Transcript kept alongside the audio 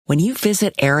When you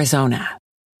visit Arizona,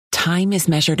 time is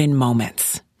measured in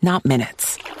moments, not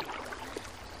minutes.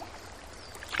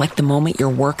 Like the moment your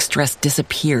work stress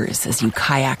disappears as you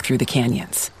kayak through the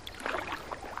canyons.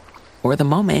 Or the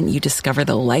moment you discover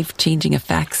the life-changing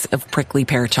effects of prickly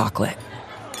pear chocolate.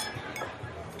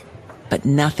 But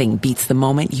nothing beats the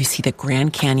moment you see the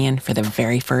Grand Canyon for the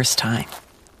very first time.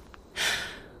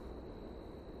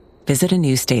 Visit a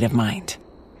new state of mind.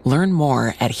 Learn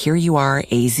more at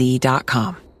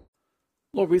hereyouareaz.com.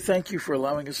 Lord, we thank you for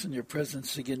allowing us in your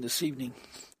presence again this evening.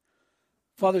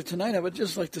 Father, tonight I would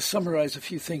just like to summarize a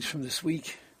few things from this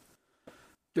week,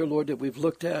 dear Lord, that we've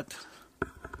looked at.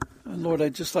 And Lord,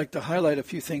 I'd just like to highlight a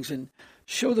few things and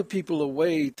show the people a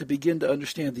way to begin to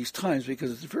understand these times,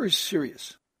 because it's very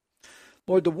serious.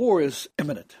 Lord, the war is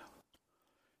imminent.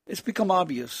 It's become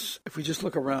obvious if we just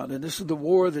look around. And this is the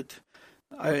war that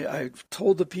I've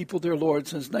told the people, dear Lord,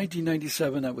 since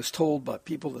 1997, I was told by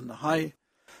people in the high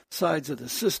sides of the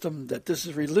system that this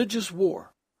is religious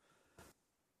war.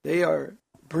 They are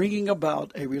bringing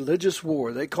about a religious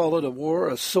war. They call it a war,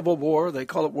 a civil war. They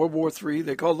call it World War III.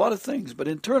 They call it a lot of things. But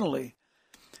internally,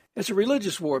 it's a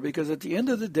religious war, because at the end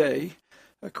of the day,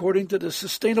 according to the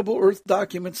Sustainable Earth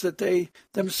documents that they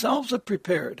themselves have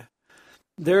prepared,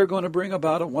 they're going to bring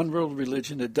about a one-world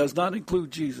religion that does not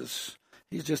include Jesus.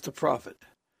 He's just a prophet.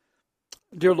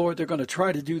 Dear Lord, they're going to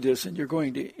try to do this, and you're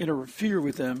going to interfere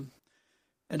with them,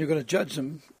 and you're going to judge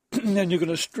them, and you're going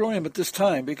to destroy them at this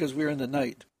time, because we're in the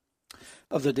night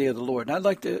of the day of the Lord. And I'd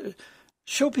like to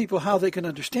show people how they can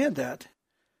understand that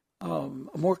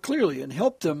more clearly, and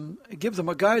help them, give them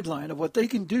a guideline of what they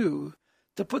can do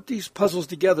to put these puzzles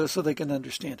together so they can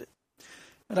understand it.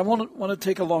 And I won't want to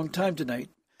take a long time tonight,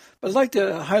 but I'd like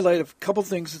to highlight a couple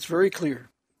things that's very clear.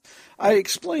 I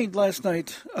explained last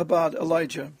night about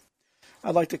Elijah.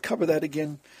 I'd like to cover that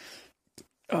again,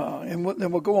 and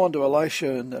then we'll go on to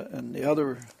Elisha and the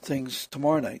other things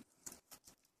tomorrow night.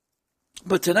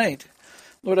 But tonight,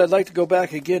 Lord, I'd like to go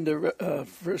back again to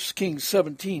 1 Kings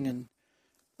 17 and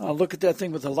look at that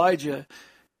thing with Elijah.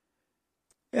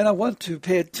 And I want to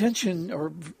pay attention,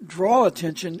 or draw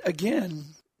attention again,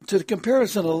 to the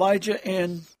comparison of Elijah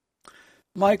and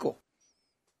Michael.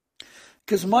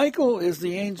 Because Michael is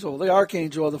the angel, the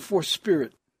archangel of the fourth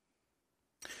spirit.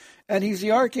 And he's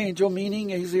the archangel, meaning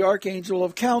he's the archangel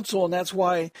of counsel, and that's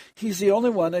why he's the only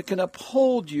one that can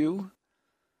uphold you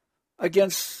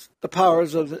against the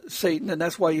powers of Satan, and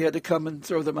that's why he had to come and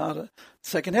throw them out of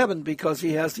second heaven, because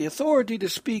he has the authority to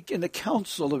speak in the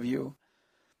counsel of you.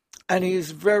 And he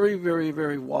is very, very,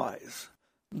 very wise,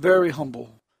 very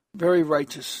humble, very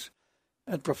righteous,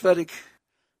 and prophetic,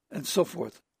 and so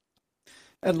forth.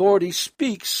 And Lord, he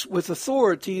speaks with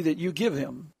authority that you give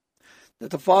him, that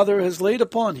the Father has laid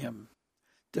upon him,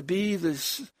 to be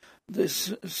this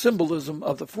symbolism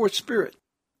of the fourth spirit.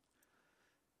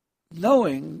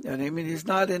 Knowing, and I mean, he's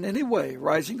not in any way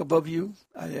rising above you.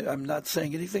 I'm not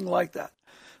saying anything like that.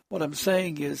 What I'm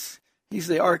saying is he's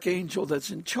the archangel that's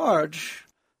in charge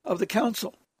of the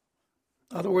counsel.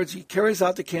 In other words, he carries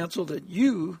out the counsel that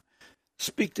you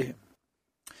speak to him.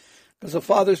 Because the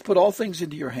Father's put all things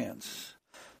into your hands.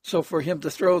 So for him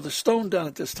to throw the stone down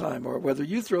at this time, or whether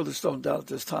you throw the stone down at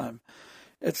this time,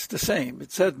 it's the same.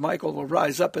 It said Michael will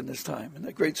rise up in this time, and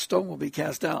that great stone will be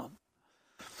cast down.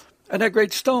 And that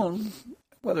great stone,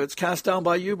 whether it's cast down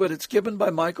by you, but it's given by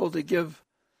Michael to give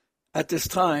at this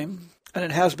time, and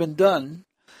it has been done.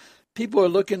 People are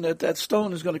looking at that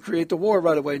stone is going to create the war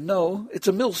right away. No, it's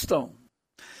a millstone.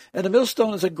 And a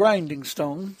millstone is a grinding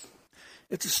stone.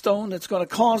 It's a stone that's going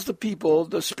to cause the people,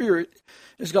 the Spirit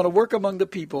is going to work among the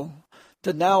people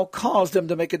to now cause them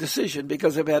to make a decision,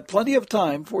 because they've had plenty of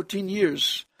time, 14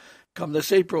 years, come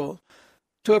this April,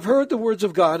 to have heard the words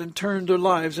of God and turned their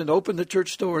lives and opened the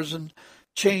church doors and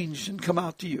changed and come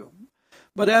out to you.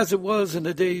 But as it was in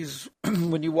the days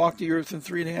when you walked the earth in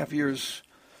 3.5 years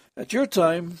at your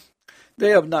time,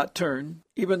 they have not turned,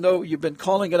 even though you've been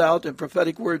calling it out in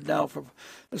prophetic word now for,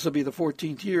 this will be the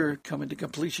 14th year coming to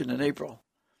completion in April.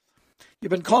 You've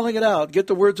been calling it out. Get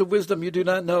the words of wisdom you do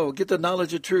not know. Get the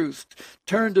knowledge of truth.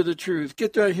 Turn to the truth.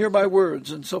 Get to hear my words,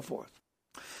 and so forth.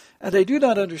 And they do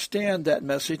not understand that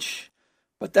message.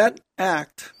 But that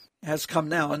act has come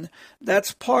now, and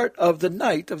that's part of the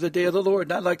night of the day of the Lord.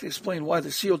 And I'd like to explain why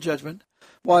the seal judgment,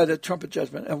 why the trumpet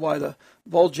judgment, and why the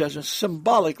bowl judgment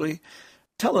symbolically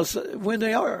tell us when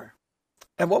they are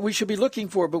and what we should be looking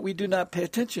for, but we do not pay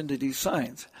attention to these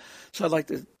signs. So I'd like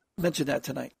to mention that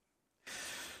tonight.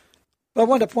 But I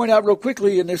want to point out real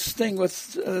quickly in this thing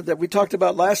with that we talked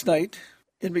about last night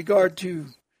in regard to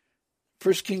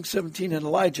 1 Kings 17 and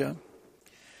Elijah.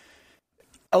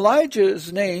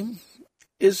 Elijah's name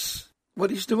is what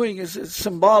he's doing is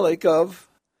symbolic of,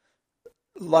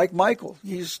 like Michael,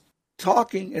 he's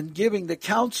talking and giving the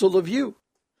counsel of you,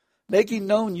 making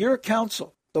known your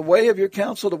counsel, the way of your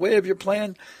counsel, the way of your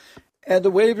plan, and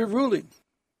the way of your ruling,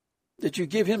 that you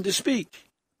give him to speak.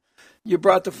 You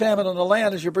brought the famine on the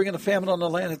land as you're bringing the famine on the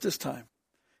land at this time.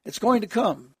 It's going to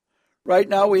come. Right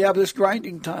now we have this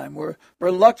grinding time. We're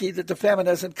lucky that the famine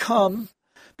hasn't come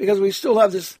because we still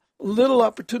have this little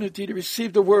opportunity to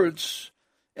receive the words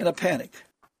in a panic.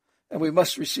 And we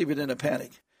must receive it in a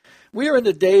panic. We are in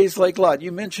the days like Lot.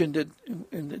 You mentioned it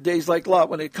in the days like Lot.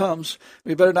 When it comes,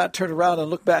 we better not turn around and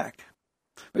look back.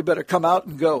 We better come out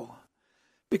and go.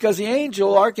 Because the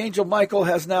angel, Archangel Michael,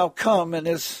 has now come and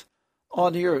is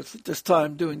on the earth at this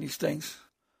time doing these things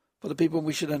for the people.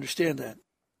 We should understand that.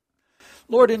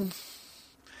 Lord,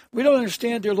 we don't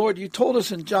understand, dear Lord, you told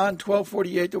us in John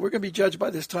 12:48 that we're going to be judged by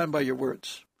this time by your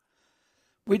words.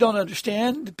 We don't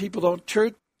understand. People don't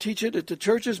teach it at the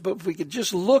churches, but if we could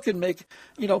just look and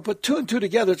put two and two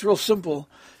together, it's real simple.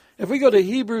 If we go to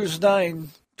Hebrews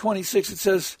 9:26, it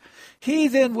says, he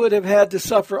then would have had to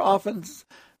suffer often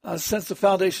since the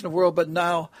foundation of the world, but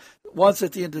now, once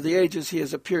at the end of the ages, he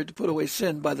has appeared to put away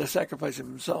sin by the sacrifice of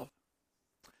himself.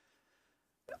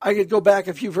 I could go back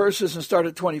a few verses and start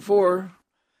at 24.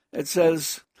 It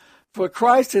says, for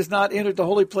Christ has not entered the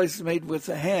holy places made with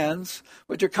the hands,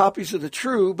 which are copies of the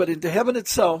true, but into heaven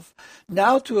itself,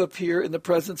 now to appear in the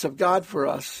presence of God for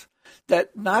us,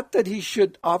 that not that he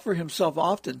should offer himself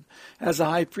often, as a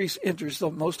high priest enters the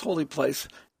most holy place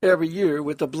every year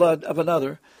with the blood of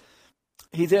another.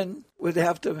 He then would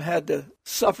have to have had to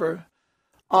suffer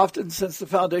often since the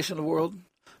foundation of the world,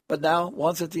 but now,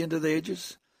 once at the end of the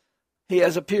ages, he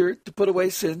has appeared to put away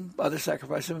sin by the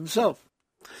sacrifice of himself.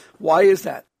 Why is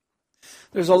that?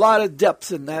 There's a lot of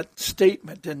depth in that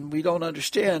statement, and we don't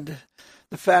understand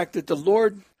the fact that the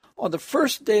Lord, on the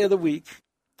first day of the week,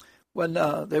 when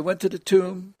they went to the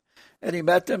tomb, and he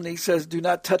met them, and he says, do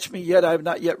not touch me yet, I have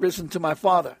not yet risen to my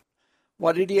Father.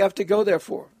 Why did he have to go there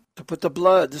for? To put the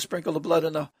blood, to sprinkle the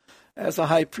blood as a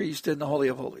high priest in the Holy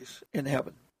of Holies in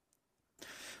heaven,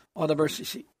 on the mercy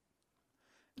seat.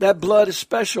 That blood is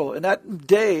special, and that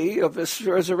day of his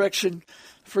resurrection,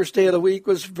 first day of the week,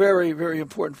 was very, very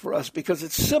important for us because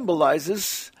it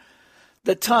symbolizes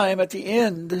the time at the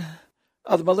end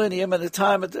of the millennium and the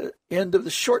time at the end of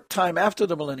the short time after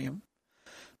the millennium.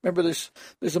 Remember,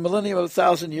 there's a millennium of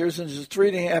 1,000 years, and there's a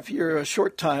 3.5 year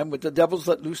short time with the devils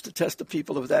let loose to test the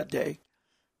people of that day.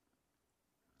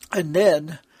 And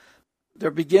then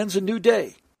there begins a new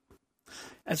day.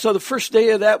 And so the first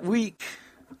day of that week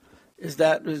is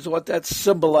what that's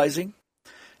symbolizing.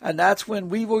 And that's when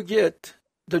we will get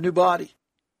the new body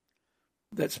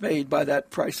that's made by that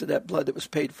price of that blood that was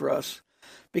paid for us.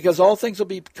 Because all things will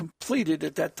be completed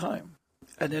at that time.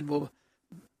 And then we'll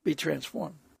be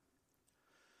transformed.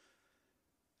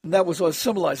 And that was what it's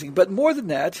symbolizing. But more than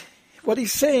that, what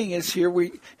he's saying is here,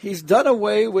 he's done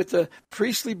away with the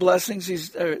priestly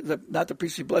blessings. Not the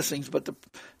priestly blessings, but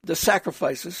the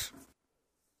sacrifices.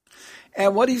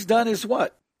 And what he's done is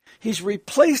what? He's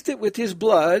replaced it with his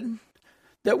blood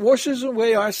that washes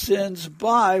away our sins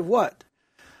by what?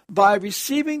 By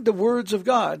receiving the words of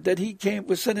God that he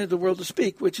was sent into the world to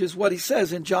speak, which is what he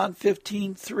says in John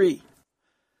 15:3.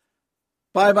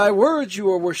 By my words you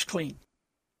are washed clean.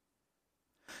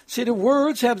 See, the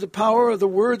words have the power of the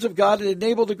words of God and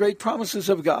enable the great promises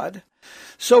of God.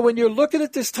 So when you're looking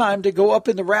at this time to go up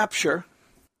in the rapture,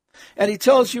 and he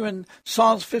tells you in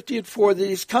Psalms 50:4 that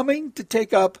he's coming to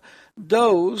take up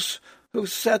those who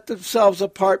set themselves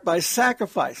apart by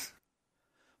sacrifice.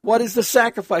 What is the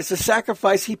sacrifice? The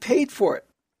sacrifice, he paid for it.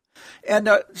 And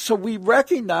so we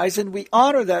recognize and we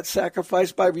honor that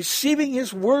sacrifice by receiving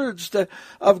his words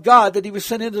of God that he was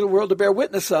sent into the world to bear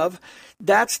witness of.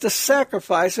 That's the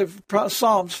sacrifice of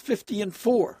Psalms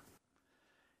 50:4.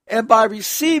 And by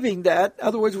receiving that, in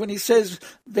other words, when he says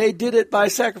they did it by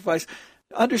sacrifice,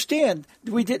 understand,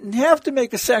 we didn't have to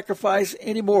make a sacrifice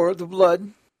anymore, the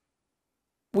blood.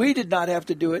 We did not have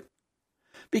to do it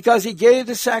because he gave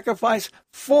the sacrifice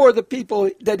for the people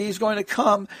that he's going to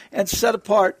come and set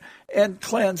apart and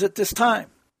cleanse at this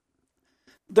time.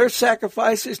 Their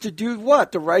sacrifice is to do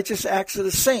what? The righteous acts of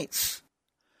the saints.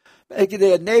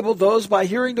 They enable those by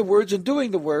hearing the words and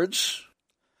doing the words.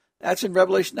 That's in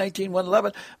Revelation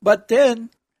 19:1-11. But then,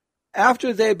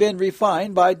 after they've been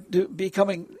refined by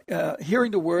becoming,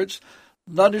 hearing the words,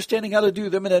 understanding how to do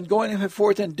them, and then going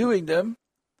forth and doing them,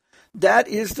 that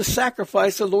is the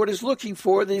sacrifice the Lord is looking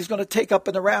for that he's going to take up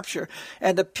in the rapture.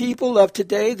 And the people of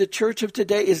today, the church of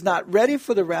today, is not ready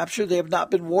for the rapture. They have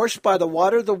not been washed by the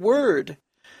water of the word,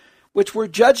 which we're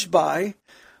judged by.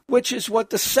 which is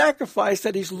what the sacrifice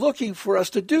that he's looking for us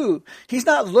to do. He's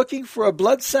not looking for a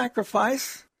blood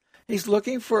sacrifice. He's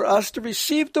looking for us to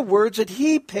receive the words that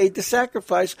he paid the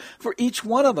sacrifice for each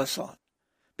one of us on,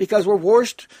 because we're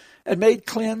washed and made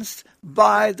cleansed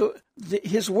by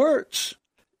his words.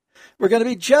 We're going to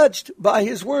be judged by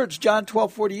his words, John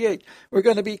 12:48. We're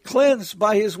going to be cleansed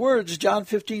by his words, John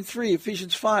 15:3,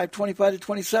 Ephesians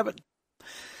 5:25-27.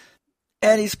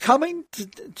 And he's coming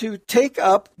to take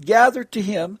up, gather to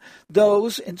him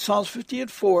those, in Psalms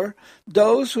 50:4,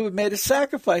 those who have made a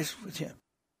sacrifice with him.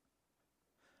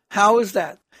 How is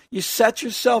that? You set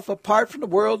yourself apart from the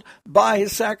world by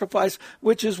his sacrifice,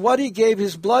 which is what he gave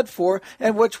his blood for,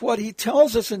 and what he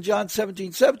tells us in John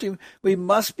 17:17, we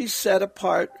must be set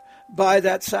apart by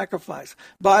that sacrifice,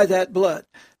 by that blood,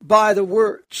 by the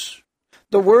words.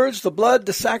 The words, the blood,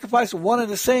 the sacrifice, one and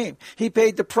the same. He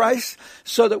paid the price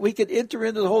so that we could enter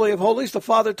into the Holy of Holies. The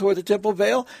Father tore the temple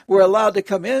veil. We're allowed to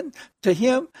come in to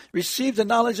him, receive the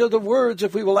knowledge of the words.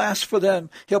 If we will ask for them,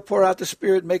 he'll pour out the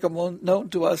Spirit and make them known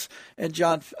to us. In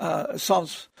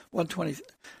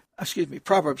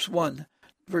Proverbs 1,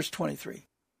 verse 23.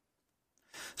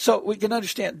 So we can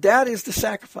understand that is the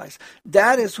sacrifice.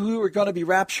 That is who are going to be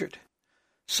raptured.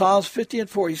 Psalms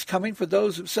 50:4, he's coming for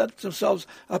those who set themselves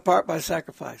apart by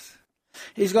sacrifice.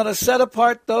 He's going to set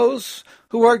apart those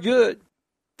who are good,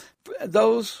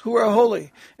 those who are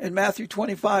holy. In Matthew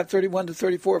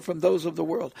 25:31-34, from those of the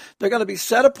world. They're going to be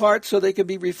set apart so they can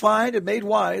be refined and made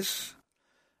wise.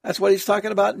 That's what he's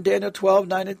talking about in Daniel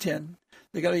 12:9-10.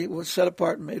 They're going to be set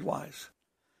apart and made wise.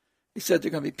 He said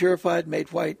they're going to be purified,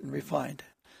 made white, and refined.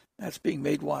 That's being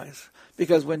made wise.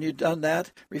 Because when you've done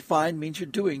that, refined means you're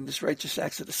doing this righteous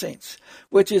acts of the saints,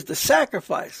 which is the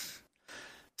sacrifice.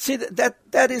 See,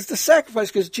 that is the sacrifice,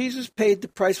 because Jesus paid the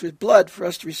price with blood for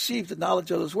us to receive the knowledge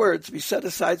of those words, to be set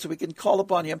aside so we can call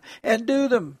upon him and do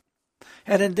them.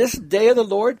 And in this day of the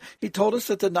Lord, he told us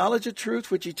that the knowledge of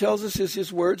truth, which he tells us is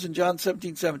his words in John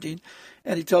 17:17,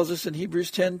 and he tells us in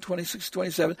Hebrews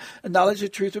 10:26-27, the knowledge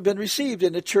of truth have been received,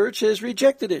 and the church has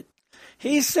rejected it.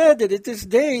 He said that at this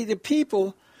day, the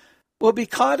people will be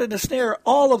caught in a snare,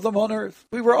 all of them on earth.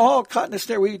 We were all caught in a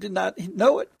snare. We did not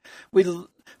know it.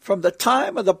 From the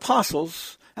time of the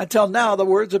apostles until now, the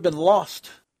words have been lost.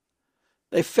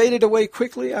 They faded away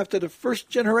quickly after the first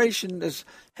generation, as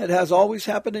it has always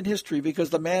happened in history, because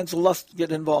the man's lust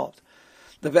get involved.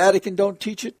 The Vatican don't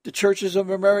teach it. The churches of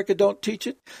America don't teach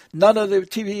it. None of the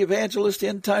TV evangelists,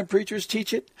 end-time preachers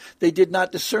teach it. They did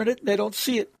not discern it, and they don't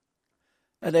see it.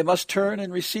 And they must turn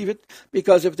and receive it,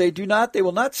 because if they do not, they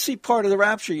will not see part of the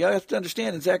rapture. You have to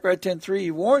understand, in Zechariah 10:3,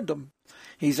 he warned them.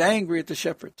 He's angry at the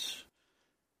shepherds.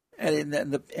 And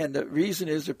the reason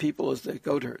is their people is the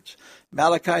goat herds.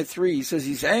 Malachi 3, he says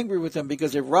he's angry with them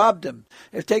because they've robbed him.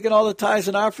 They've taken all the tithes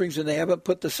and offerings, and they haven't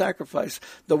put the sacrifice,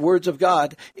 the words of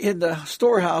God, in the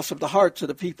storehouse of the hearts of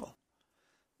the people.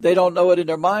 They don't know it in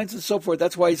their minds and so forth.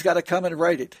 That's why he's got to come and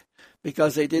write it,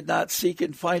 because they did not seek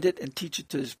and find it and teach it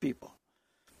to his people.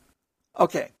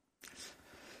 Okay.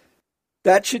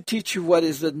 That should teach you what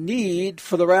is the need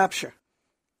for the rapture.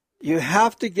 You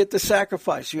have to get the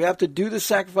sacrifice. You have to do the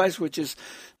sacrifice, which is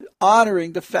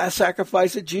honoring the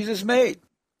sacrifice that Jesus made.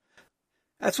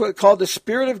 That's what it's called the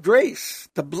Spirit of grace.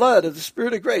 The blood of the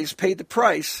Spirit of grace paid the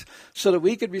price so that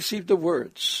we could receive the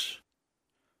words.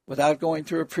 Without going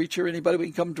through a preacher or anybody, we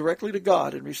can come directly to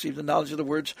God and receive the knowledge of the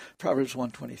words, Proverbs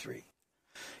 1:23.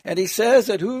 And he says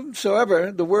that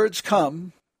whomsoever the words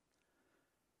come,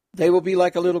 they will be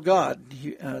like a little God.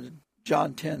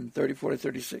 John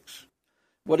 10:34-36.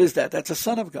 What is that? That's a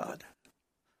son of God.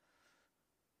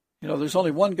 You know, there's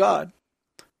only one God.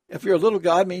 If you're a little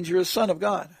God, it means you're a son of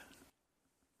God.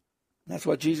 That's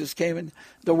what Jesus came in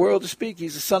the world to speak.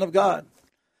 He's the Son of God.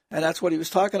 And that's what he was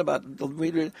talking about.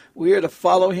 We are to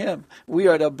follow him. We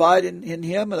are to abide in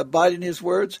him and abide in his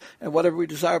words, and whatever we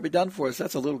desire be done for us.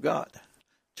 That's a little God.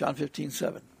 John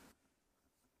 15:7.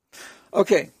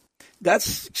 Okay.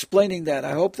 That's explaining that.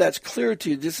 I hope that's clear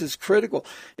to you. This is critical.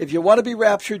 If you want to be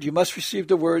raptured, you must receive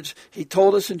the words. He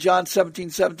told us in John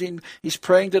 17:17, he's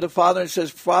praying to the Father and says,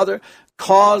 Father,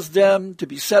 cause them to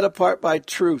be set apart by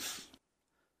truth.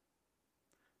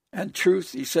 And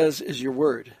truth, he says, is your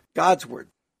word, God's word.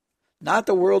 Not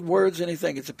the world words,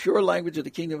 anything. It's a pure language of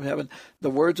the kingdom of heaven, the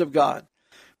words of God.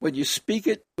 When you speak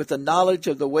it with the knowledge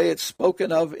of the way it's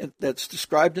spoken of, that's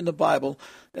described in the Bible,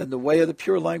 and the way of the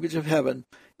pure language of heaven,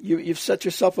 you've set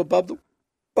yourself above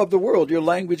the world. Your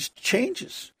language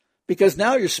changes, because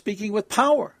now you're speaking with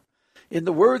power. In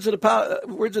the words of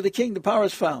the king, the power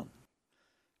is found.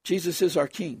 Jesus is our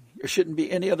king. There shouldn't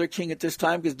be any other king at this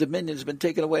time because dominion has been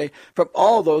taken away from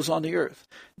all those on the earth.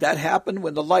 That happened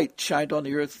when the light shined on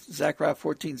the earth, Zechariah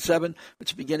 14:7, which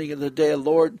is the beginning of the day of the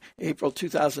Lord, April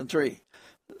 2003.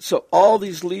 So all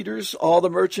these leaders, all the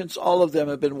merchants, all of them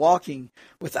have been walking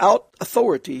without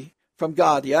authority from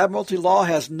God. The Admiralty law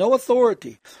has no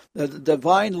authority. The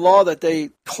divine law that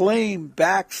they claim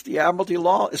backs the Admiralty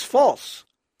law is false.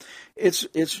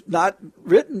 It's not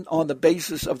written on the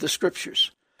basis of the Scriptures.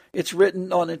 It's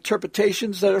written on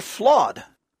interpretations that are flawed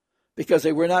because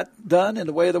they were not done in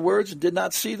the way of the words and did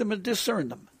not see them and discern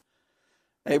them.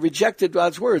 They rejected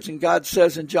God's words, and God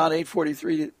says in John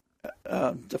 8:43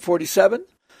 to 47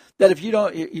 that if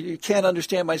you can't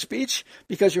understand my speech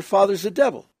because your father's the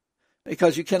devil,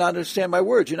 because you cannot understand my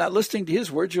words. You're not listening to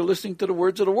his words, you're listening to the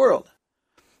words of the world.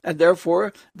 And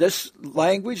therefore, this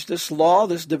language, this law,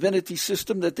 this divinity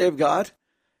system that they've got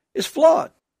is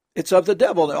flawed. It's of the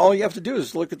devil. And all you have to do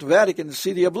is look at the Vatican and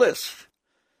see the bliss.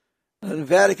 The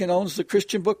Vatican owns the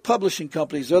Christian book publishing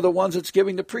companies. They're the ones that's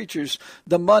giving the preachers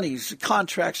the monies, the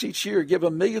contracts each year, give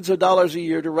them millions of dollars a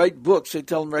year to write books. They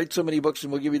tell them, write so many books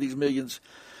and we'll give you these millions.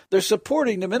 They're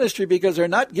supporting the ministry because they're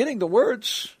not getting the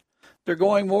words. They're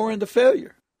going more into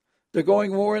failure. They're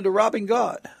going more into robbing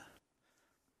God,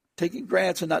 taking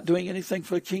grants and not doing anything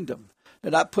for the kingdom.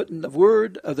 They're not putting the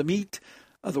word of the meat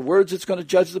of the words that's going to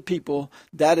judge the people.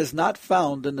 That is not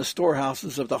found in the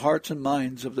storehouses of the hearts and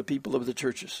minds of the people of the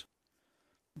churches.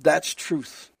 That's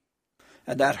truth.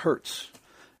 And that hurts.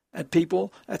 And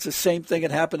people, that's the same thing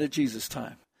that happened at Jesus'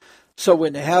 time. So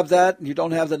when you have that and you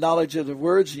don't have the knowledge of the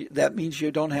words, that means you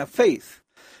don't have faith.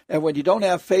 And when you don't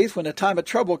have faith, when the time of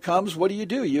trouble comes, what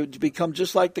do? You become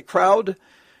just like the crowd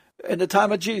in the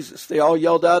time of Jesus. They all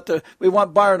yelled out, we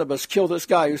want Barnabas, kill this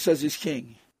guy who says he's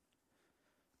king.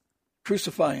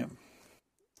 Crucify him.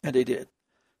 And they did.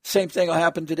 Same thing will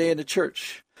happen today in the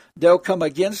church. They'll come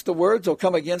against the words. They'll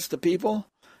come against the people,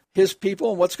 his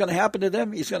people. And what's going to happen to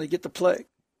them? He's going to get the plague.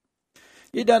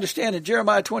 You need to understand in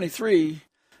Jeremiah 23,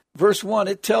 verse 1,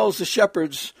 it tells the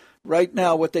shepherds right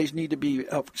now what they need to be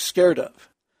scared of.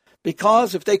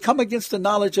 Because if they come against the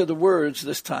knowledge of the words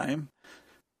this time,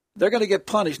 they're going to get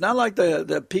punished. Not like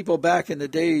the people back in the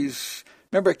days.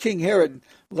 Remember King Herod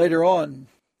later on,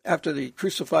 after they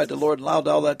crucified the Lord and allowed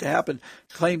all that to happen,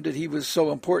 claimed that he was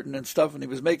so important and stuff, and he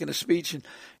was making a speech, and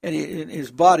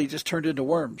his body just turned into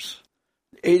worms.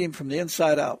 Ate him from the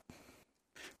inside out,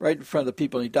 right in front of the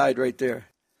people, and he died right there.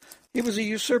 He was a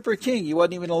usurper king. He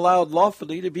wasn't even allowed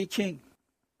lawfully to be king.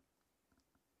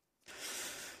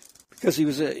 Because he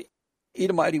was an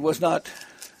Edomite, he was not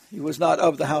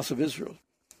of the house of Israel.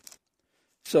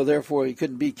 So therefore he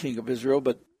couldn't be king of Israel,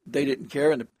 but they didn't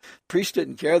care, and the priests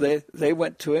didn't care. They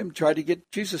went to him, tried to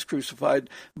get Jesus crucified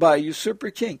by a usurper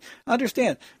king.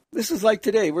 Understand, this is like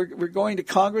today. We're going to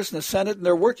Congress and the Senate, and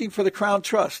they're working for the Crown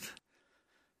Trust.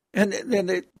 And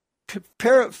the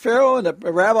Pharaoh and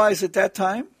the rabbis at that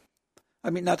time,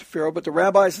 not the Pharaoh, but the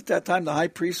rabbis at that time, the high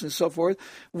priests and so forth,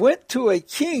 went to a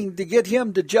king to get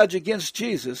him to judge against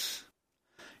Jesus.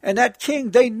 And that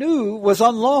king they knew was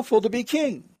unlawful to be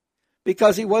king,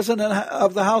 because he wasn't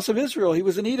of the house of Israel. He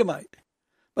was an Edomite.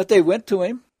 But they went to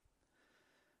him.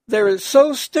 They're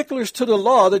so sticklers to the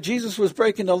law that Jesus was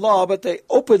breaking the law, but they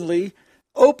openly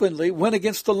went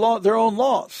against the law, their own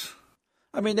laws.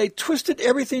 They twisted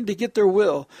everything to get their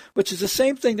will, which is the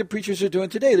same thing the preachers are doing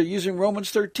today. They're using Romans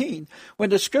 13. When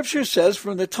the scripture says,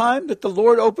 from the time that the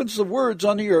Lord opens the words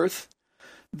on the earth,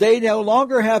 they no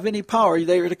longer have any power.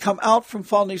 They are to come out from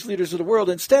following these leaders of the world.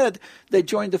 Instead, they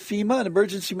joined the FEMA and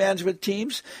emergency management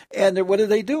teams. And what are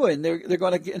they doing? They're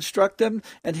going to instruct them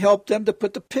and help them to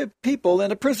put the people in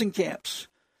the prison camps.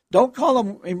 Don't call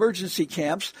them emergency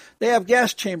camps. They have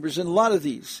gas chambers in a lot of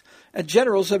these. And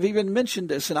generals have even mentioned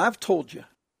this. And I've told you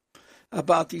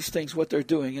about these things, what they're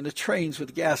doing, and the trains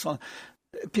with gas on.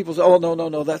 People say, oh,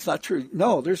 no, that's not true.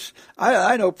 No,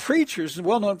 I know preachers,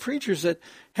 well-known preachers, that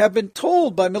have been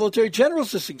told by military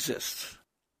generals this exists.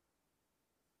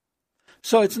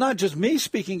 So it's not just me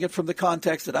speaking it from the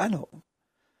context that I know.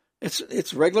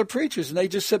 It's regular preachers, and they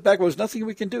just sit back, well, there's nothing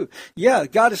we can do. Yeah,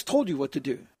 God has told you what to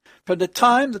do. From the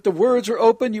time that the words were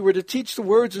open, you were to teach the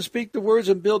words and speak the words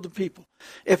and build the people.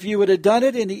 If you would have done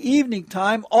it in the evening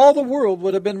time, all the world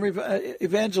would have been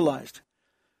evangelized.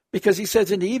 Because he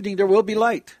says in the evening there will be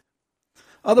light.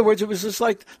 In other words, it was just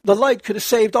like the light could have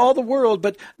saved all the world,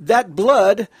 but that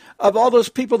blood of all those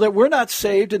people that were not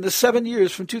saved in the 7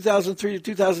 years from 2003 to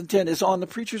 2010 is on the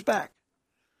preacher's back.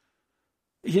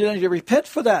 You don't need to repent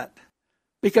for that.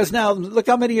 Because now, look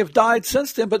how many have died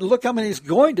since then, but look how many is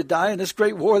going to die in this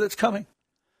great war that's coming.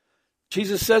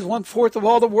 Jesus says 1/4 of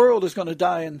all the world is going to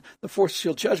die in the fourth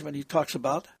seal judgment he talks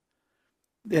about.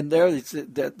 And there,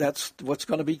 that's what's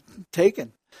going to be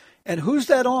taken. And who's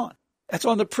that on? That's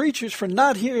on the preachers for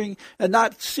not hearing and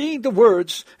not seeing the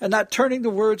words and not turning the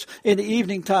words in the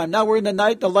evening time. Now we're in the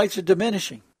night, the lights are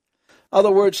diminishing. In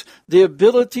other words, the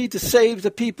ability to save the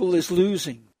people is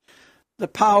losing. The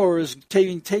power is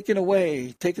taken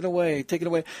away,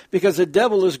 because the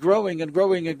devil is growing and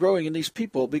growing and growing in these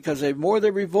people, because the more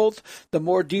they revolt, the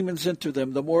more demons enter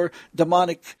them, the more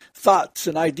demonic thoughts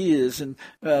and ideas and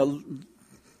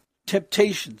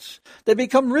temptations. They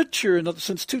become richer, and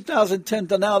since 2010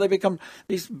 to now,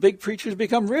 these big preachers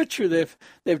become richer.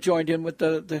 They've joined in with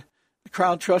the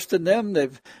Crown Trust in them.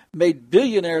 They've made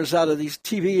billionaires out of these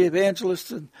TV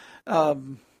evangelists and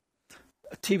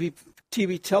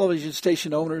TV television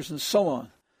station owners and so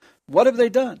on. What have they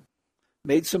done?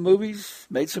 Made some movies,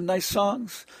 made some nice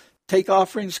songs, take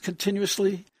offerings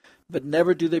continuously, but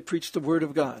never do they preach the word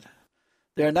of God.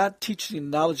 They are not teaching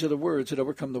the knowledge of the words that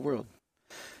overcome the world.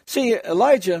 See,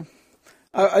 Elijah,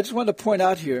 I just wanted to point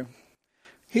out here,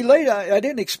 he laid out, I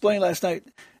didn't explain last night,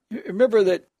 remember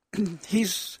that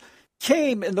he's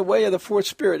came in the way of the fourth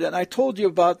spirit, and I told you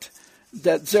about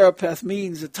that Zarephath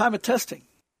means a time of testing.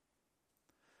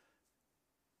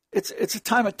 It's a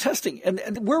time of testing,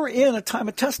 and we're in a time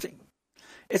of testing.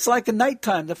 It's like a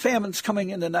nighttime. The famine's coming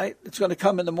in the night. It's going to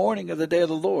come in the morning of the day of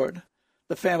the Lord,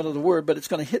 the famine of the word, but it's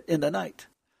going to hit in the night.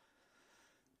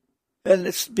 And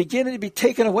it's beginning to be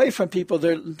taken away from people.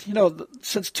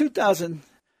 Since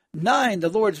 2009, the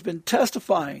Lord's been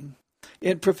testifying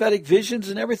in prophetic visions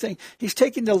and everything. He's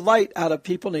taking the light out of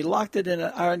people, and he locked it in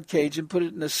an iron cage and put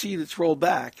it in a sea that's rolled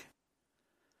back.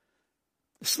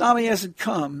 The tsunami hasn't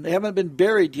come. They haven't been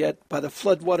buried yet by the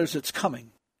floodwaters that's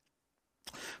coming.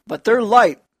 But their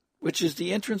light, which is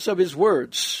the entrance of his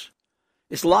words,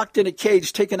 is locked in a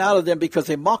cage, taken out of them because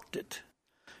they mocked it.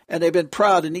 And they've been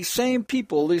proud. And these same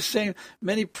people,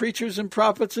 many preachers and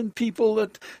prophets and people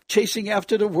that chasing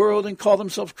after the world and call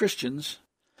themselves Christians,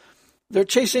 they're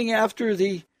chasing after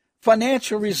the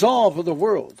financial resolve of the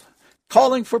world,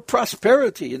 calling for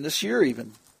prosperity in this year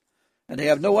even. And they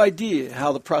have no idea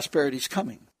how the prosperity is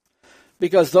coming.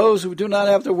 Because those who do not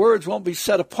have the words won't be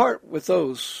set apart with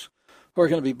those who are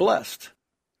going to be blessed.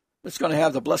 It's going to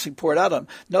have the blessing poured out on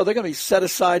them. No, they're going to be set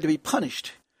aside to be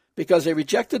punished because they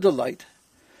rejected the light.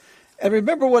 And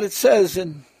remember what it says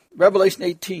in Revelation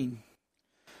 18.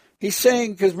 He's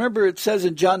saying, because remember it says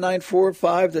in John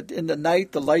 9:4-5 that in the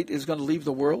night the light is going to leave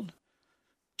the world.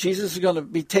 Jesus is going to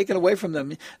be taken away from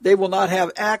them. They will not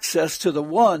have access to the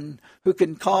one who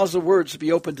can cause the words to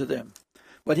be open to them.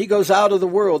 But he goes out of the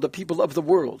world, the people of the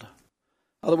world.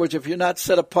 In other words, if you're not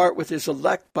set apart with his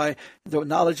elect by the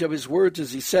knowledge of his words,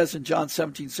 as he says in John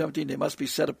 17:17, they must be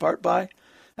set apart by.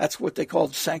 That's what they call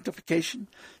sanctification.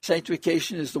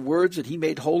 Sanctification is the words that he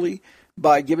made holy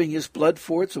by giving his blood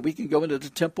for it so we can go into the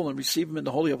temple and receive him in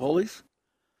the Holy of Holies.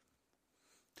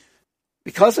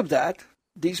 Because of that,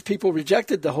 these people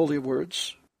rejected the holy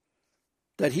words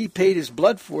that he paid his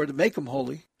blood for to make them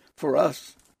holy for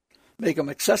us, make them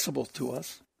accessible to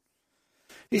us.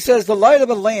 He says, the light of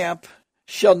a lamp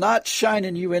shall not shine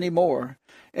in you any more,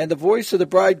 and the voice of the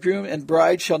bridegroom and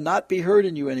bride shall not be heard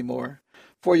in you any more.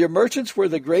 For your merchants were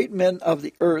the great men of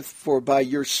the earth, for by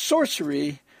your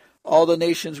sorcery all the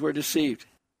nations were deceived.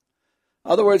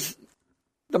 In other words,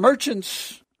 the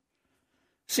merchants,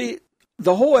 see,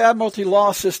 the whole Admiralty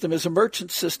law system is a merchant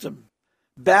system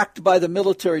backed by the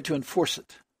military to enforce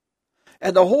it.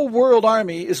 And the whole world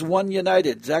army is one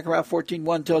united. Zechariah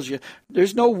 14:1 tells you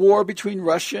there's no war between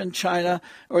Russia and China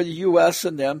or the U.S.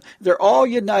 and them. They're all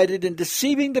united in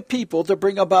deceiving the people to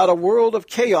bring about a world of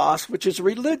chaos, which is a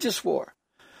religious war.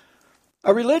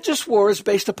 A religious war is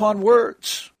based upon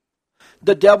words.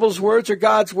 The devil's words are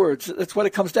God's words. That's what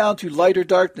it comes down to, light or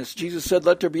darkness. Jesus said,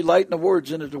 let there be light and the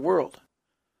words into the world.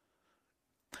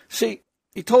 See,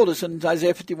 he told us in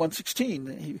Isaiah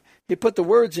 51:16, he put the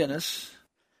words in us,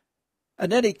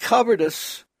 and then he covered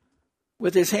us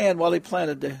with his hand while he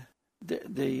planted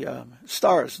the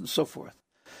stars and so forth.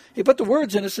 He put the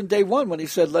words in us in day one when he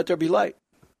said, let there be light.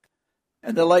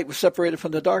 And the light was separated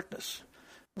from the darkness,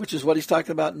 which is what he's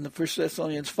talking about in the 1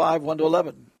 Thessalonians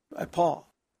 5:1-11 by Paul.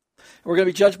 And we're going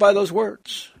to be judged by those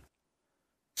words.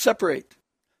 Separate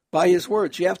by his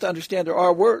words. You have to understand there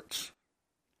are words.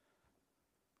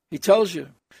 He tells you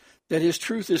that his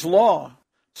truth is law.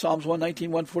 Psalms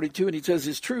 119:142, and he says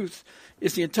his truth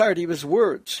is the entirety of his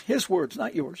words,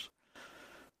 not yours.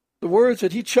 The words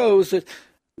that he chose that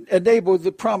enable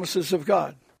the promises of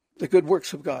God, the good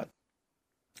works of God.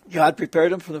 God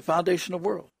prepared them from the foundation of the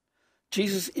world.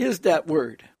 Jesus is that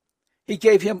word. He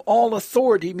gave him all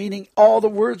authority, meaning all the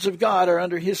words of God are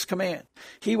under his command.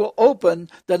 He will open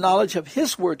the knowledge of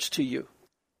his words to you.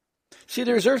 See,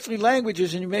 there's earthly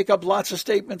languages, and you make up lots of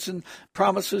statements and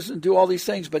promises and do all these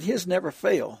things, but his never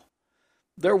fail.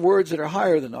 They're words that are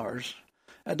higher than ours,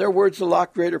 and they're words that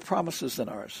lock greater promises than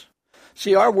ours.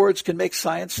 See, our words can make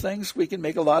science things. We can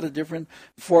make a lot of different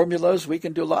formulas. We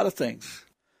can do a lot of things.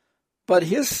 But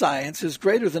his science is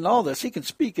greater than all this. He can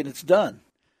speak, and it's done.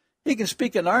 He can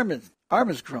speak, and arm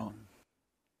is grown.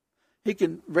 He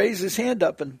can raise his hand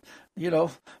up, and,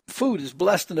 food is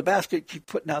blessed in the basket. Keep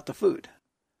putting out the food.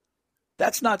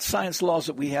 That's not science laws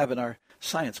that we have in our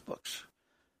science books.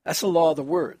 That's the law of the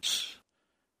words.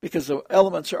 Because the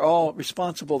elements are all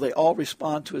responsible. They all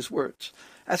respond to his words.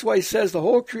 That's why he says the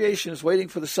whole creation is waiting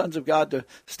for the sons of God to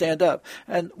stand up.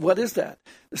 And what is that?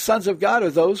 The sons of God are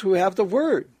those who have the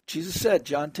word. Jesus said,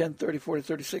 John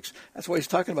 10:34-36. That's why he's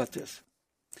talking about this.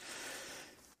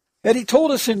 And he told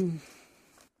us in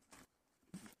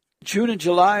June and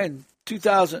July in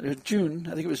 2000, or June,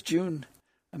 I think it was June,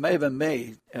 it may have been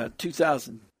May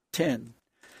 2010.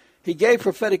 He gave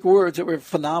prophetic words that were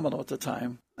phenomenal at the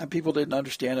time, and people didn't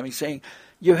understand him. He's saying,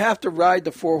 you have to ride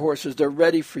the 4 horses. They're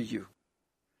ready for you.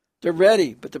 They're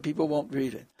ready, but the people won't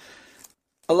read it.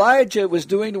 Elijah was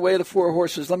doing the way of the 4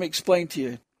 horses. Let me explain to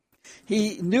you.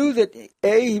 He knew that,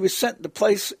 he was sent to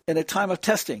place in a time of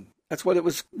testing. That's what it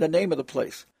was, the name of the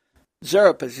place.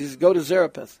 Zarephath. He said, go to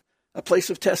Zarephath, a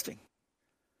place of testing.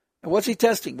 And what's he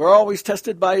testing? We're always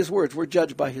tested by his words. We're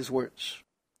judged by his words.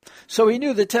 So he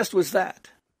knew the test was that.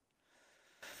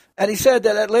 And he said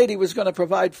that lady was going to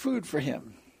provide food for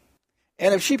him.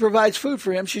 And if she provides food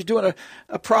for him, she's doing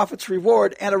a prophet's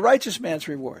reward and a righteous man's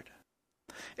reward.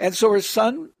 And so her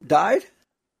son died.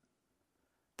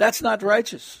 That's not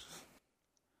righteous.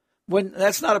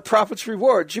 That's not a prophet's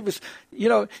reward. She was,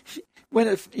 you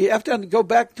have to go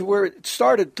back to where it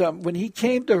started. When he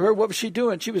came to her, what was she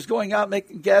doing? She was going out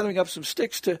gathering up some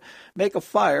sticks to make a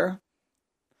fire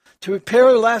to prepare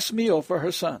her last meal for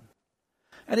her son.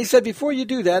 And he said, before you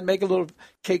do that, make a little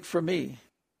cake for me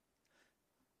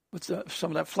with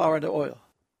some of that flour and the oil.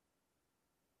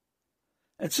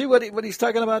 And see what he's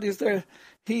talking about is there.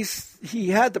 He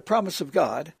had the promise of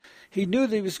God. He knew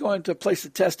that he was going to a place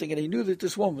of testing, and he knew that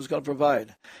this woman was going to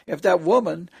provide. If that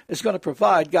woman is going to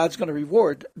provide, God's going to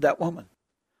reward that woman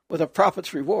with a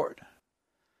prophet's reward.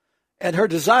 And her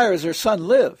desire is her son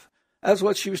live. That's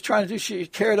what she was trying to do. She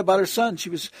cared about her son. She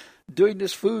was doing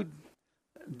this food,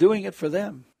 doing it for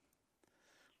them.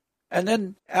 And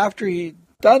then after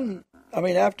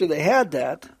after they had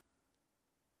that,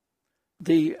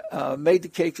 they made the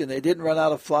cakes, and they didn't run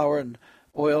out of flour and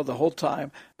oil the whole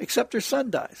time, except her son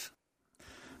dies.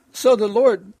 So the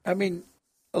Lord,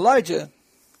 Elijah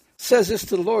says this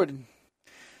to the Lord.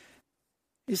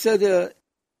 He said,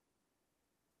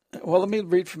 let me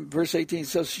read from verse 18.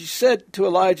 So she said to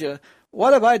Elijah,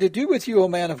 what have I to do with you, O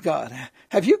man of God?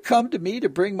 Have you come to me to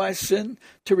bring my sin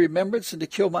to remembrance and to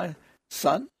kill my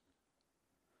son?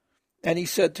 And he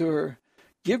said to her,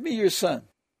 give me your son.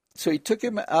 So he took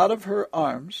him out of her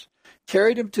arms,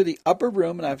 carried him to the upper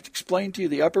room, and I've explained to you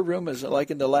the upper room is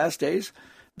like in the last days.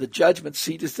 The judgment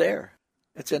seat is there.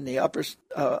 It's in the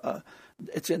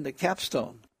it's in the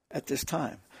capstone at this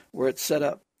time where it's set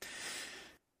up.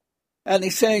 And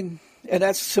he's saying, and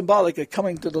that's symbolic of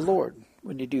coming to the Lord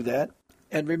when you do that.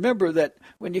 And remember that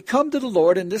when you come to the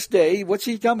Lord in this day, what's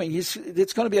he coming? It's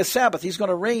going to be a Sabbath. He's going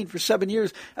to reign for 7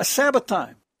 years, a Sabbath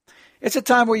time. It's a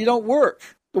time where you don't work.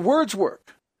 The words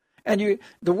work. And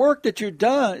the work that you're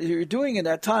doing in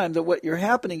that time, that what you're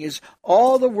happening is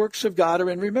all the works of God are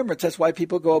in remembrance. That's why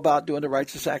people go about doing the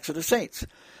righteous acts of the saints.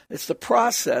 It's the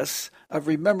process of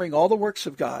remembering all the works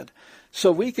of God.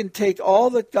 So we can take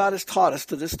all that God has taught us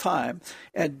to this time,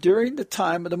 and during the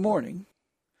time of the morning,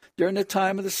 during the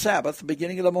time of the Sabbath, the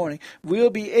beginning of the morning, we'll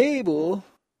be able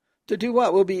to do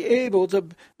what? We'll be able to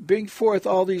bring forth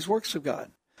all these works of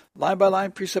God. Line by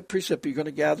line, precept, precept, you're going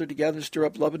to gather together and stir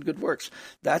up love and good works.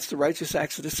 That's the righteous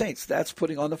acts of the saints. That's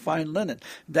putting on the fine linen.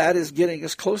 That is getting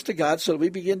us close to God so that we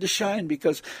begin to shine,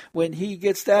 because when he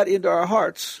gets that into our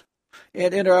hearts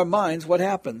and into our minds, what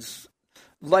happens?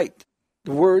 Light.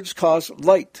 The words cause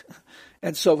light.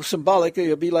 And so symbolically,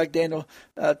 it'll be like Daniel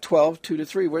 12,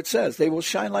 2-3, where it says, they will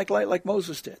shine like light like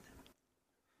Moses did.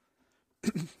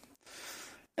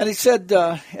 And he said,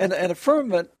 and a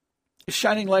firmament is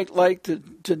shining like light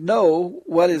to know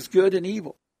what is good and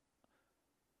evil.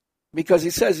 Because he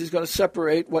says he's going to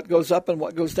separate what goes up and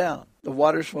what goes down. The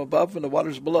waters from above and the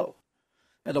waters below.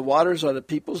 And the waters are the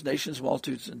peoples, nations,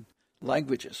 multitudes, and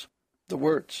languages. The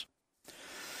words.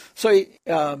 So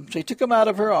he took him out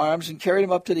of her arms and carried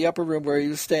him up to the upper room where he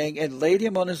was staying and laid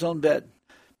him on his own bed,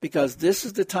 because this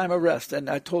is the time of rest. And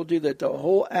I told you that the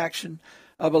whole action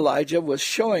of Elijah was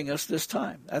showing us this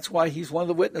time. That's why he's one of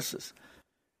the witnesses.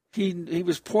 He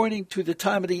was pointing to the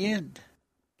time of the end.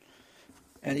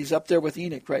 And he's up there with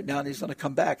Enoch right now, and he's going to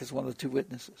come back as one of the two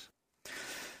witnesses.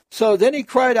 So then he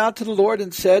cried out to the Lord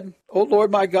and said, O Lord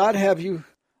my God, have you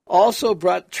also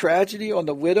brought tragedy on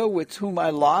the widow with whom I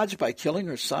lodged by killing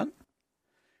her son?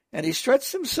 And he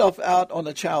stretched himself out on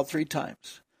the child 3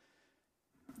 times.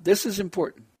 This is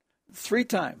important. 3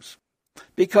 times.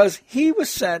 Because he was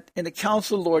sent in the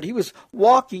counsel of the Lord. He was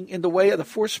walking in the way of the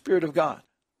fourth Spirit of God.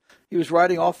 He was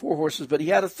riding all 4 horses, but he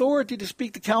had authority to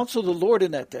speak the counsel of the Lord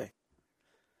in that day.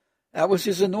 That was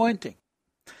his anointing.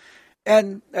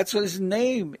 And that's what his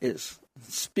name is,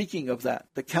 speaking of that,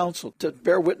 the counsel, to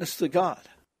bear witness to God.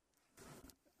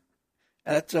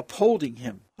 And that's upholding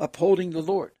him, upholding the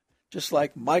Lord, just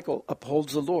like Michael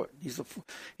upholds the Lord.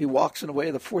 He walks in the way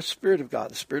of the fourth Spirit of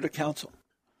God, the Spirit of counsel.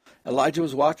 Elijah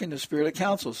was walking in the Spirit of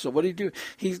counsel. So what did he do?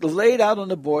 He laid out on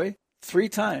the boy 3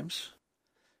 times,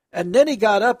 and then he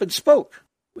got up and spoke,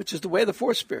 which is the way of the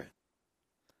fourth Spirit.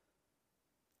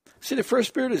 See, the first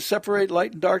Spirit is separate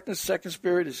light and darkness. Second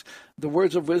Spirit is the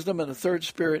words of wisdom. And the third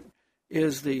Spirit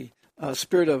is the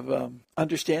spirit of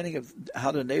understanding of how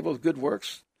to enable good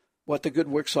works, what the good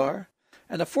works are.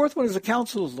 And the fourth one is the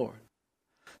counsel of the Lord.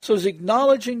 So it's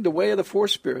acknowledging the way of the 4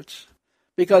 spirits,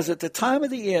 because at the time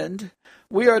of the end,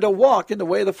 we are to walk in the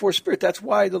way of the 4 spirit. That's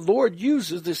why the Lord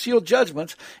uses the sealed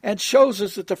judgments and shows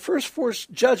us that the first 4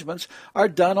 judgments are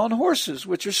done on horses,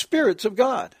 which are spirits of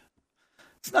God.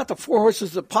 It's not the 4 horses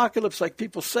of the apocalypse like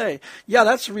people say. Yeah,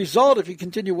 that's the result if you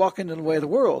continue walking in the way of the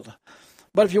world.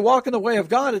 But if you walk in the way of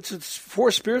God, it's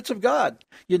 4 spirits of God.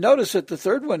 You notice that the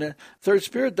third one, the third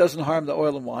spirit doesn't harm the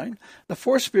oil and wine. The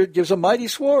 4th spirit gives a mighty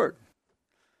sword,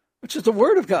 which is the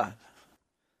word of God.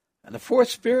 And the 4th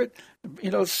spirit,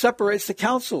 separates the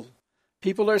counsel.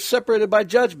 People are separated by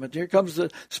judgment. Here comes the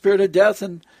spirit of death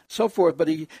and so forth, but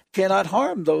he cannot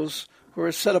harm those who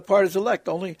are set apart as elect.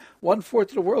 Only 1/4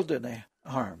 of the world did they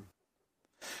harm.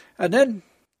 And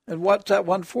what's that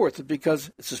 1/4? Because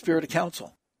it's the spirit of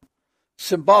counsel.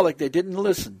 Symbolic, they didn't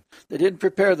listen. They didn't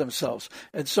prepare themselves.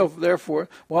 And so, therefore,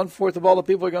 1/4 of all the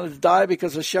people are going to die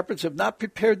because the shepherds have not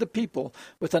prepared the people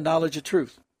with the knowledge of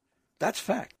truth. That's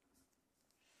fact.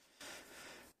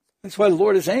 That's why the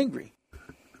Lord is angry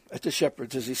at the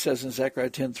shepherds, as he says in Zechariah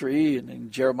 10:3 and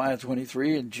in Jeremiah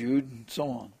 23 and Jude and so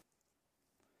on.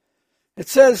 It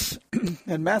says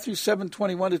in Matthew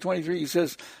 7:21-23, he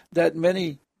says that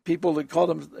many people that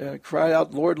called him cried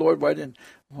out, "Lord, Lord, didn't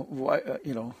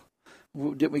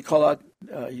we call out?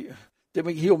 Didn't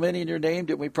we heal many in your name?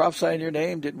 Didn't we prophesy in your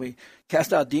name? Didn't we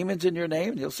cast out demons in your name?"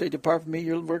 And he'll say, "Depart from me,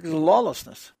 your workers of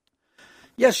lawlessness."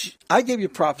 Yes, I gave you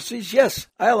prophecies. Yes,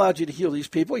 I allowed you to heal these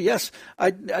people. Yes,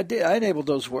 I did. I enabled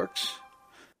those works.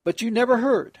 But you never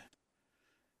heard.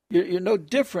 You're no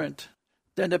different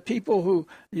than the people who,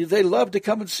 they love to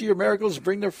come and see your miracles,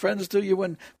 bring their friends to you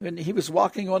when he was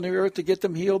walking on the earth to get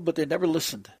them healed, but they never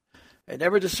listened. They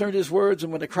never discerned his words,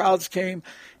 and when the crowds came,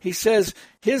 he says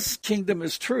his kingdom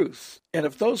is truth. And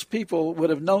if those people would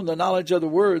have known the knowledge of the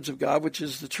words of God, which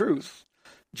is the truth,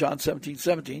 John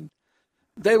 17:17,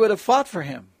 they would have fought for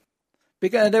him,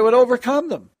 because they would overcome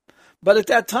them. But at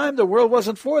that time, the world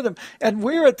wasn't for them. And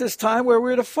we're at this time where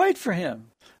we're to fight for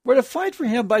him. We're to fight for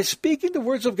him by speaking the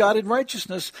words of God in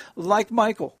righteousness, like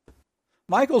Michael.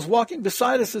 Michael's walking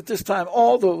beside us at this time,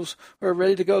 all those who are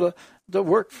ready to go to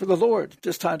work for the Lord at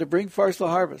this time, to bring forth the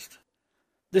harvest.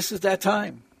 This is that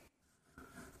time.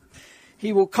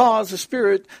 He will cause the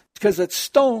Spirit, because that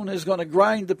stone is going to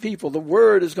grind the people. The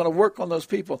Word is going to work on those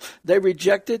people. They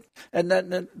reject it, and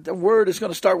then the Word is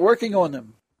going to start working on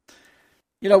them.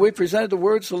 We presented the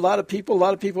words to a lot of people. A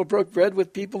lot of people broke bread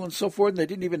with people and so forth, and they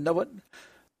didn't even know it.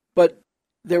 But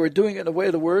they were doing it in the way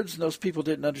of the words, and those people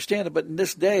didn't understand it. But in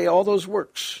this day, all those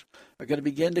works are going to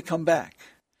begin to come back.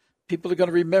 People are going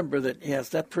to remember that, yes,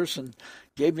 that person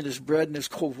gave me this bread and this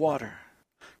cold water.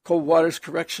 Cold water is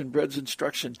correction, bread's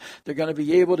instruction. They're going to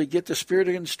be able to get the spirit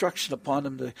of instruction upon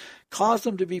them to cause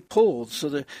them to be pulled so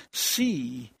they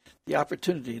see the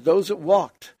opportunity. Those that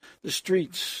walked the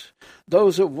streets,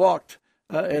 those that walked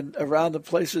and around the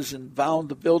places and bound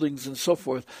the buildings and so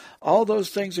forth, all those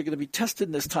things are going to be tested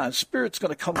in this time. Spirit's going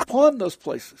to come upon those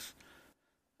places,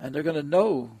 and they're going to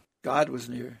know God was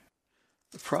near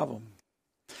the problem.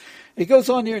 He goes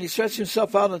on here, and he stretched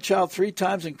himself out on the child 3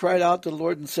 times and cried out to the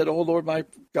Lord and said, "O Lord, my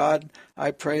God,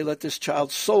 I pray, let this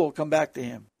child's soul come back to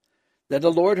him." Then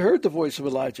the Lord heard the voice of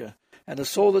Elijah, and the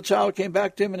soul of the child came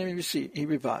back to him, and he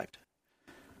revived.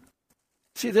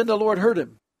 See, then the Lord heard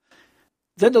him.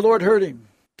 Then the Lord heard him.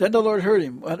 Then the Lord heard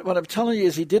him. What I'm telling you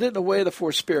is he did it in the way of the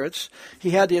four spirits. He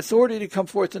had the authority to come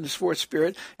forth in his fourth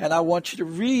spirit. And I want you to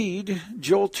read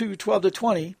Joel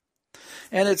 2:12-20.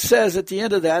 And it says at the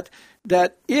end of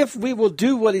that if we will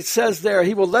do what he says there,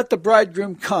 he will let the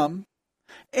bridegroom come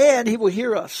and he will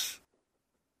hear us.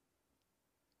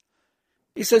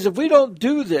 He says if we don't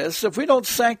do this, if we don't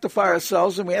sanctify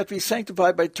ourselves, and we have to be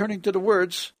sanctified by turning to the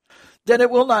words, then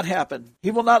it will not happen. He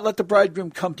will not let the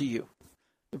bridegroom come to you.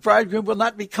 The bridegroom will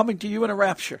not be coming to you in a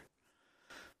rapture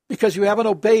because you haven't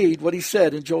obeyed what he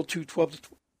said in Joel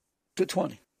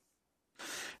 2:12-20.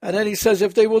 And then he says,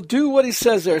 if they will do what he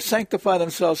says there, sanctify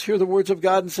themselves, hear the words of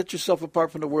God, and set yourself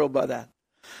apart from the world by that.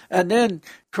 And then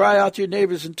cry out to your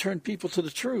neighbors and turn people to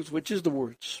the truth, which is the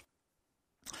words.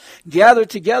 Gather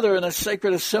together in a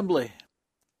sacred assembly.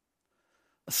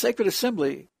 A sacred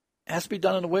assembly has to be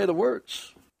done in the way of the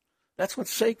words. That's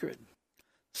what's sacred.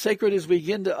 Sacred is we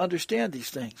begin to understand these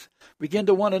things. Begin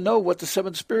to want to know what the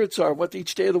seven spirits are, what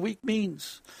each day of the week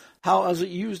means. How is it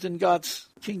used in God's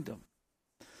kingdom?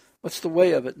 What's the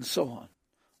way of it, and so on.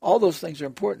 All those things are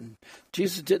important.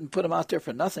 Jesus didn't put them out there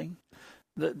for nothing.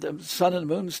 The sun and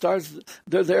the moon, the stars,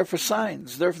 they're there for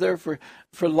signs. They're there for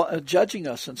judging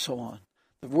us and so on.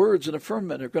 The words and the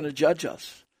firmament are going to judge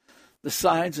us. The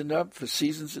signs and up for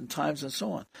seasons and times and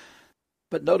so on.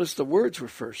 But notice the words were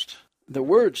first. The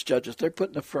words judge us. They're put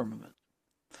in the firmament.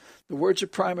 The words are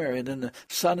primary, and then the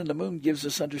sun and the moon gives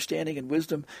us understanding and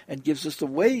wisdom and gives us the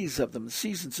ways of them, the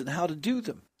seasons, and how to do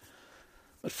them.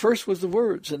 But first was the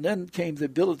words, and then came the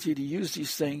ability to use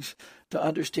these things to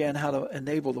understand how to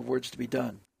enable the words to be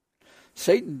done.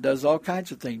 Satan does all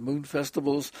kinds of things, moon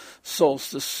festivals,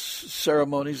 solstice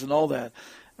ceremonies, and all that.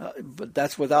 But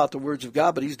that's without the words of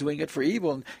God, but he's doing it for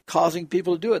evil and causing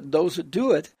people to do it. And those that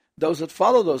do it, those that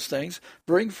follow those things,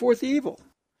 bring forth evil.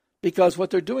 Because what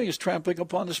they're doing is trampling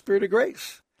upon the Spirit of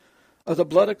grace, of the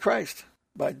blood of Christ,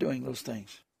 by doing those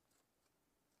things.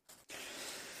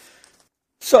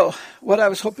 So, what I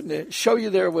was hoping to show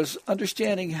you there was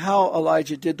understanding how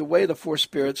Elijah did the way of the four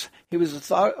spirits. He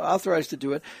was authorized to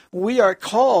do it. We are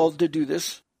called to do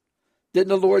this. Didn't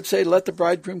the Lord say, let the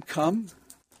bridegroom come?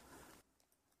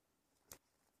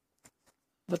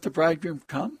 Let the bridegroom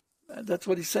come? That's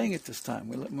what he's saying at this time.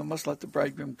 We must let the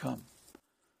bridegroom come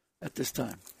at this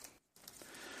time.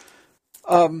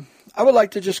 I would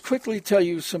like to just quickly tell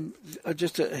you some,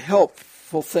 just a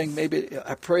helpful thing. Maybe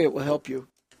I pray it will help you.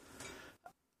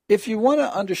 If you want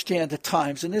to understand the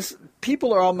times, and this,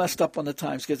 people are all messed up on the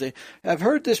times because they have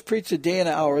heard this preached a day and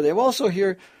an hour. They've also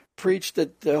heard preached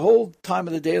that the whole time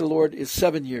of the day of the Lord is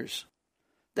 7 years.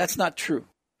 That's not true.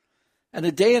 And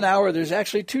the day and hour, there's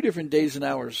actually two different days and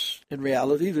hours in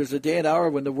reality. There's a day and hour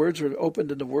when the words were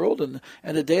opened in the world, and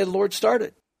the day of the Lord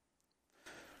started.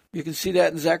 You can see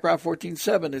that in Zechariah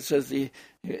 14:7. It says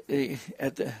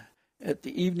at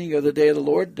the evening of the day of the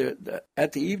Lord,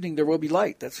 at the evening there will be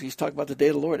light. That's he's talking about the day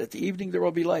of the Lord. At the evening there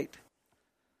will be light.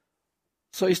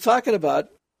 So he's talking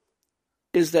about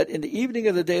is that in the evening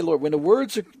of the day of the Lord, when the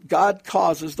words of God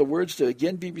causes the words to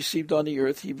again be received on the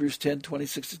earth, Hebrews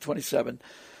 10:26-27,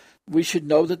 we should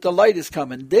know that the light is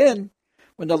coming. Then,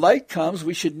 when the light comes,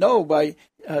 we should know by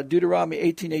Deuteronomy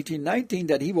 18:19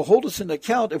 that he will hold us in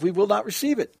account if we will not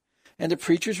receive it. And the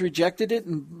preachers rejected it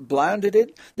and blinded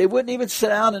it. They wouldn't even sit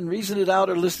down and reason it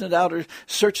out or listen it out or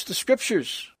search the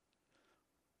scriptures.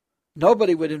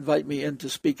 Nobody would invite me in to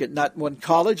speak at not one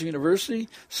college, university,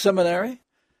 seminary,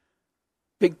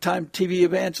 big-time TV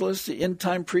evangelists, the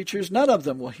end-time preachers. None of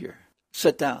them will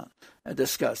sit down and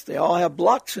discuss. They all have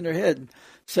blocks in their head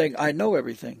saying, I know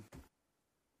everything.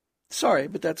 Sorry,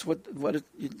 but that's what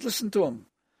you listen to them.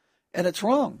 And it's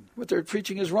wrong. What they're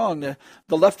preaching is wrong. The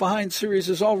Left Behind series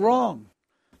is all wrong.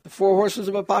 The Four Horses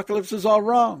of Apocalypse is all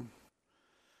wrong.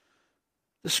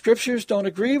 The scriptures don't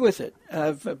agree with it.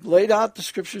 I've laid out the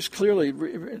scriptures clearly.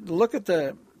 Look at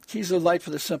the keys of light for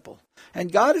the simple. And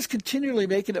God is continually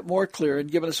making it more clear and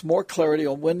giving us more clarity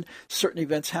on when certain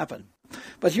events happen.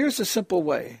 But here's a simple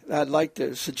way I'd like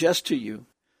to suggest to you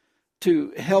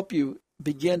to help you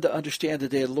begin to understand the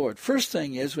day of the Lord. First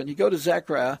thing is, when you go to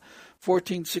Zechariah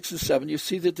 14:6-7, you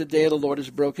see that the day of the Lord is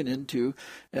broken into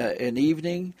an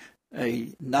evening, a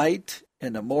night,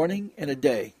 and a morning, and a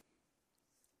day.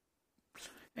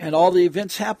 And all the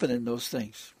events happen in those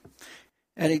things.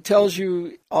 And he tells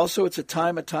you also it's a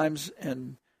time, at times,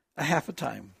 and a half a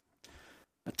time.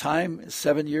 A time is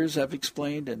 7 years, I've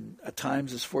explained, and at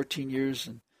times is 14 years,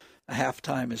 and a half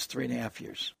time is 3.5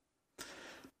 years.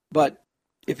 But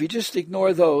if you just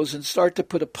ignore those and start to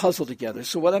put a puzzle together,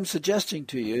 so what I'm suggesting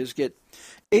to you is get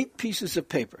 8 pieces of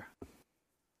paper,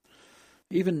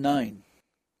 even 9.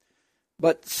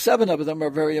 but 7 of them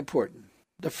are very important.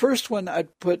 The first one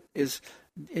I'd put is,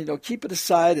 keep it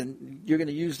aside, and you're going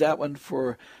to use that one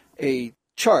for a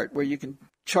chart where you can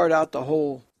chart out the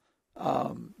whole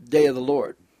day of the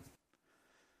Lord.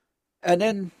 And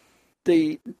then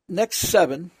the next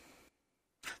 7,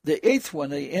 the 8th one,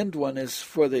 the end one, is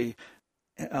for the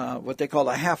what they call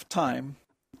a half time,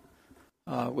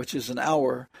 which is an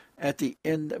hour at the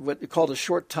end, what they call a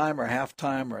short time or half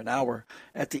time or an hour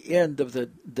at the end of the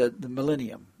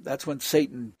millennium. That's when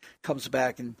Satan comes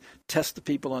back and tests the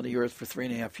people on the earth for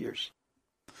 3.5 years.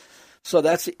 So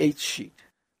that's the 8th sheet.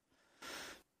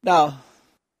 Now,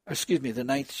 the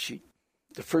 9th sheet.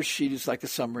 The first sheet is like a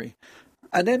summary.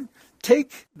 And then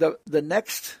take the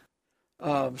next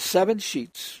 7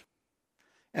 sheets,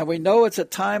 and we know it's a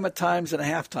time, a times, and a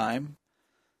half time.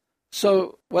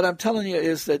 So what I'm telling you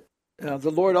is that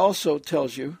the Lord also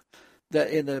tells you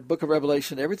that in the book of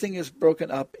Revelation, everything is broken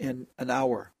up in an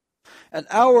hour. An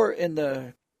hour in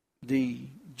the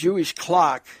Jewish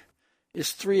clock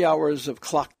is 3 hours of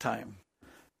clock time,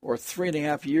 or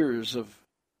 3.5 years of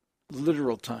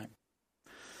literal time.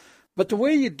 But the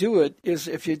way you do it is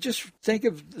if you just think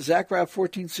of Zechariah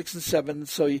 14:6 and 7,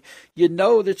 so you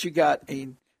know that you got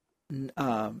an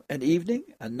evening,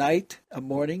 a night, a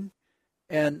morning,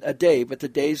 and a day, but the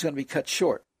day is going to be cut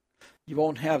short. You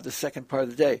won't have the second part of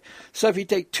the day. So if you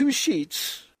take 2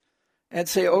 sheets and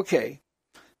say, okay,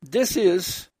 this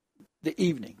is the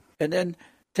evening, and then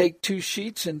take 2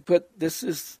 sheets and put this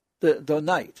is the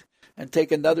night, and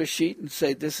take another sheet and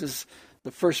say this is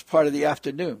the first part of the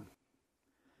afternoon.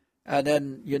 And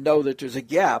then you know that there's a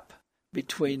gap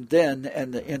between then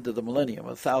and the end of the millennium,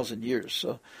 1,000 years.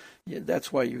 So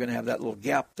that's why you're going to have that little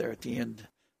gap there at the end,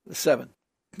 the 7.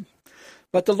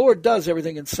 But the Lord does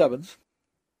everything in 7s.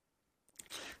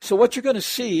 So what you're going to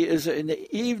see is in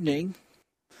the evening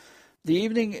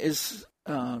is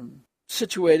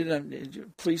situated,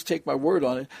 and please take my word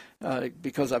on it,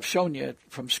 because I've shown you it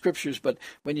from scriptures, but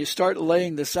when you start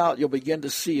laying this out, you'll begin to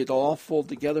see it all fold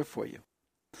together for you.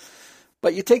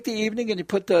 But you take the evening and you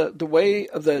put the way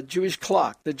of the Jewish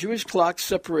clock. The Jewish clock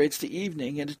separates the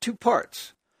evening into 2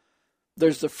 parts.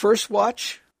 There's the first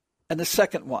watch and the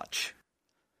second watch.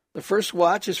 The first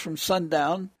watch is from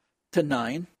sundown to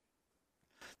 9.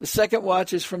 The second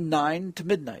watch is from 9 to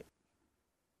midnight.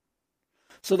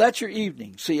 So that's your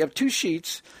evening. So you have 2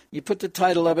 sheets. You put the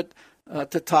title of it at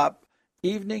the top,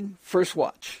 evening, first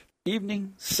watch.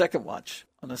 Evening, second watch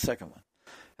on the second one.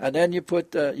 And then you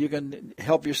put, you can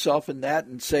help yourself in that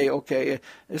and say, okay,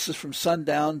 this is from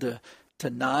sundown to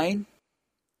 9.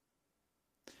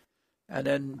 And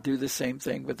then do the same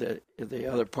thing with the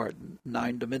other part,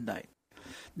 9 to midnight.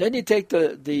 Then you take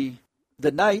the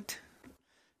night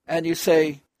and you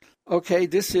say, okay,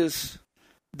 this is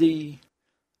the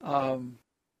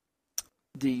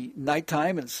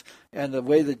nighttime, and the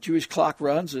way the Jewish clock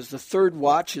runs is the third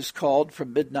watch is called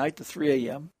from midnight to 3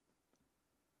 a.m.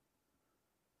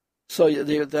 So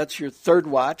that's your third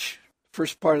watch.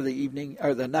 First part of the evening,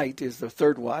 or the night, is the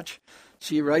third watch.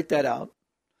 So you write that out.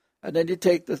 And then you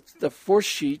take the fourth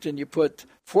sheet and you put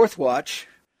fourth watch,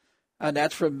 and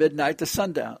that's from midnight to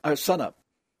sundown, or sunup,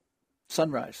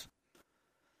 sunrise.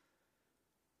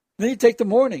 Then you take the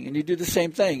morning and you do the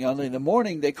same thing. Only in the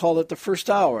morning they call it the first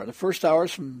hour. The first hour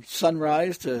is from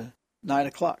sunrise to 9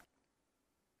 o'clock.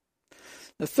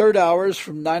 The third hour is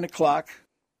from 9 o'clock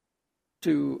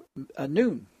to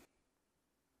noon.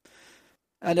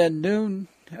 And then noon,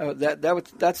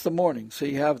 that's the morning. So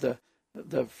you have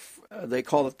they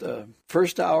call it the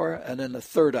first hour and then the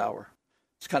third hour.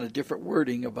 It's kind of different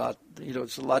wording about,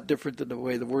 it's a lot different than the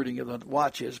way the wording of the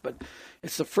watch is. But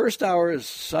it's the first hour is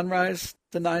sunrise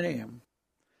to 9 a.m.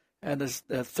 And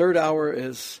the third hour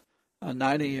is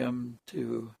 9 a.m.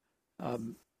 to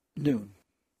noon.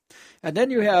 And then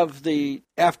you have the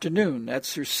afternoon.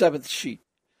 That's your 7th sheet.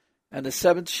 And the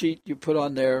 7th sheet you put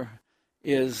on there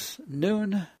is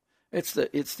noon. It's called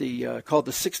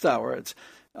the 6th hour. It's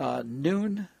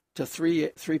noon to 3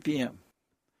 p.m.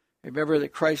 Remember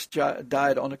that Christ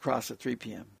died on the cross at 3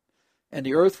 p.m. And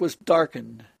the earth was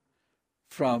darkened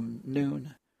from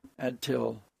noon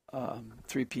until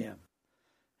 3 p.m.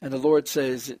 And the Lord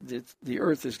says that the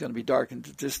earth is going to be darkened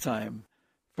at this time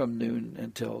from noon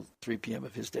until 3 p.m.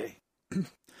 of his day.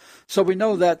 So we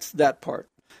know that's that part.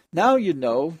 Now you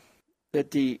know that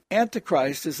the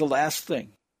Antichrist is the last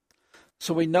thing.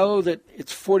 So we know that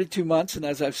it's 42 months, and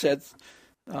as I've said,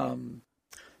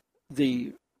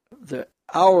 the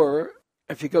hour,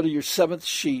 if you go to your 7th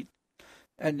sheet,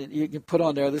 and you can put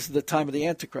on there, this is the time of the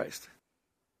Antichrist.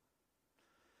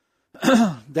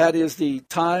 That is the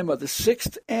time of the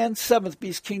 6th and 7th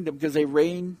beast kingdom, because they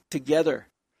reign together.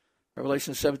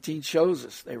 Revelation 17 shows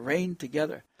us they reign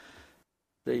together.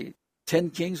 The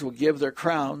 10 kings will give their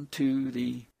crown to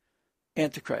the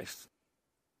Antichrist.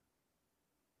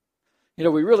 You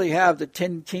know, we really have the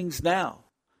 10 kings now,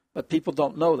 but people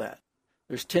don't know that.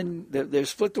 They've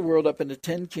split the world up into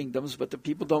 10 kingdoms, but the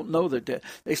people don't know that.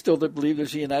 They still believe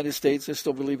there's the United States. They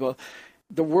still believe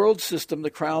the world system, the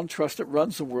crown trust that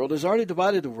runs the world, has already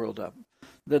divided the world up.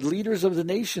 The leaders of the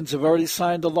nations have already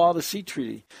signed the Law of the Sea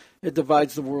Treaty. It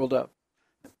divides the world up.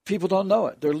 People don't know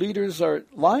it. Their leaders are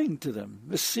lying to them,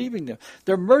 deceiving them.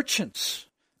 They're merchants.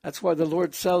 That's why the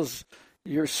Lord sells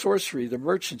your sorcery, the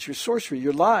merchants, your sorcery,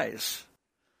 your lies.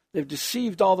 They've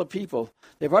deceived all the people.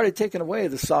 They've already taken away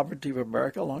the sovereignty of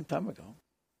America a long time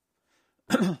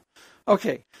ago.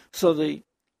 Okay, so the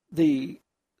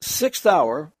 6th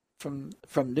hour from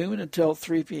noon until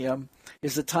 3 p.m.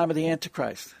 is the time of the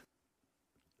Antichrist.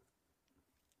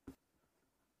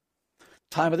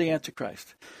 Time of the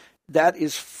Antichrist. That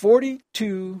is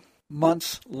 42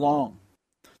 months long.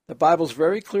 The Bible's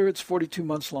very clear it's 42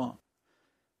 months long.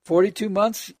 42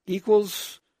 months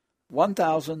equals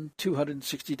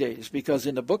 1,260 days, because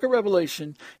in the book of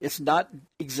Revelation, it's not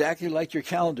exactly like your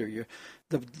calendar.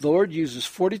 The Lord uses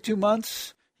 42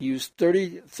 months. He used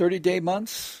 30-day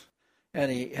months,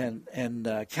 and he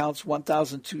counts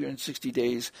 1,260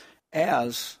 days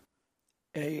as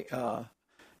a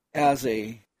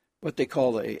what they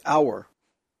call a hour.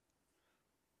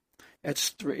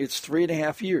 It's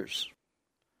 3.5 years,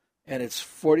 and it's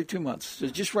 42 months. So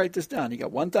just write this down. You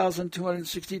got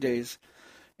 1,260 days.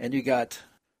 And you got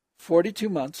 42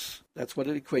 months. That's what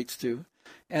it equates to.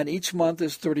 And each month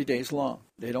is 30 days long.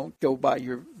 They don't go by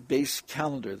your base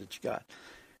calendar that you got.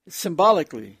 It's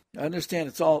symbolically. I understand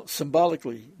it's all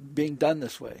symbolically being done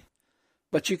this way.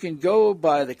 But you can go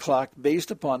by the clock based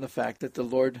upon the fact that the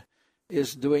Lord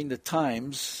is doing the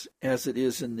times as it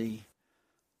is in the,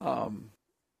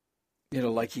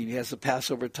 like he has the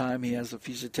Passover time, he has the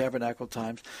Feast of Tabernacle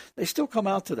times. They still come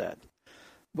out to that.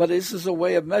 But this is a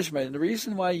way of measurement. And the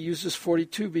reason why he uses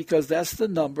 42, because that's the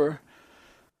number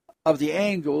of the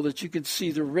angle that you can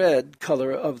see the red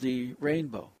color of the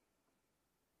rainbow.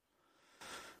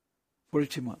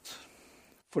 42 months.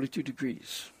 42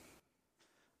 degrees.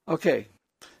 Okay.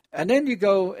 And then you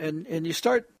go and you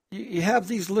start, you have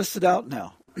these listed out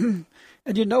now. And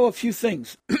you know a few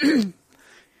things.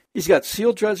 He's got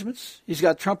seal judgments. He's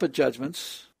got trumpet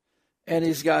judgments. And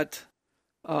he's got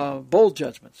bowl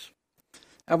judgments.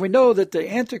 And we know that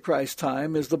the Antichrist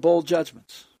time is the bowl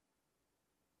judgments.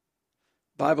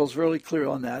 The Bible's really clear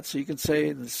on that. So you can say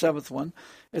in the 7th one,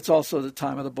 it's also the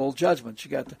time of the bowl judgments.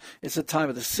 It's the time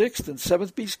of the 6th and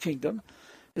 7th beast kingdom.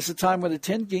 It's the time when the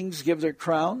 10 kings give their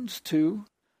crowns to,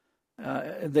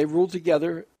 and they rule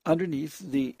together underneath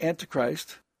the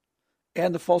Antichrist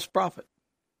and the false prophet.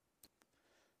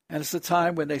 And it's the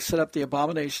time when they set up the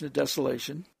abomination of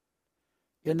desolation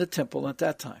in the temple at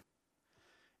that time.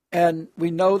 And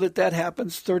we know that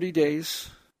happens 30 days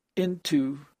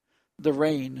into the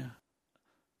reign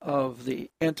of the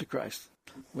Antichrist.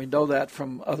 We know that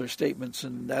from other statements,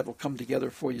 and that will come together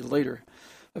for you later.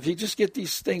 If you just get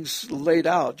these things laid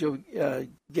out, you'll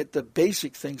get the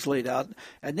basic things laid out,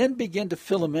 and then begin to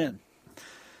fill them in.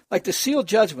 Like the seal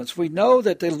judgments, we know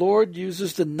that the Lord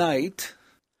uses the night.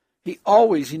 He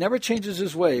never changes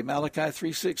his way. Malachi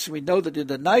 3:6. We know that in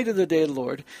the night of the day of the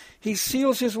Lord, he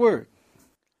seals his word.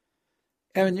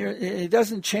 And he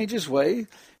doesn't change his way.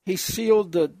 He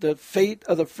sealed the fate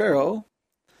of the Pharaoh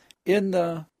in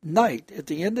the night, at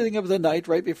the ending of the night,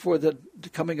 right before the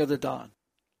coming of the dawn.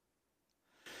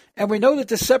 And we know that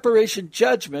the separation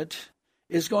judgment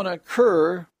is going to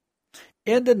occur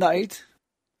in the night,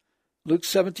 Luke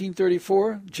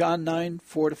 17:34, John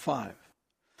 9:4-5.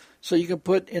 So you can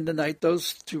put in the night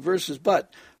those two verses,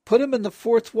 but put them in the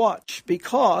 4th watch,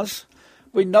 because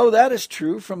we know that is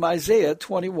true from Isaiah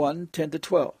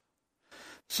 21:10-12.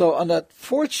 So on that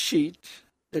 4th sheet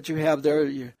that you have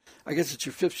there, I guess it's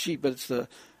your 5th sheet, but it's the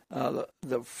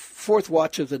 4th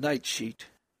watch of the night sheet.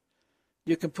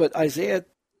 You can put Isaiah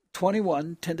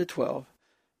 21:10-12,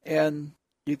 and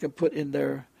you can put in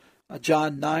there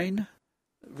John 9,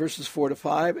 verses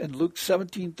 4-5, and Luke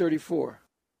 17:34.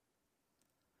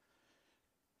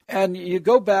 And you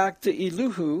go back to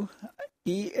Elihu,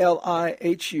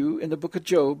 Elihu, in the book of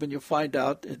Job, and you'll find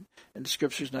out in the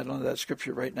scriptures, and I don't know that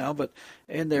scripture right now, but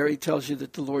in there he tells you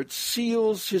that the Lord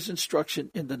seals his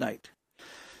instruction in the night.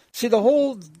 See, the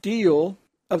whole deal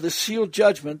of the sealed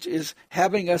judgment is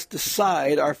having us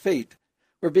decide our fate.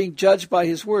 We're being judged by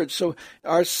his words. So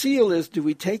our seal is, do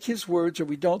we take his words or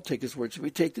we don't take his words? Do we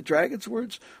take the dragon's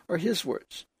words or his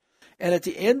words? And at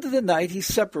the end of the night, he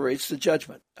separates the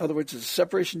judgment. In other words, it's a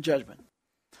separation judgment.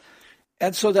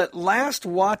 And so that last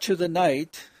watch of the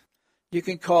night, you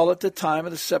can call it the time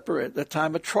of the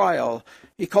time of trial.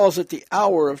 He calls it the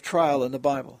hour of trial in the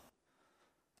Bible.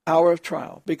 Hour of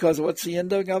trial. Because what's the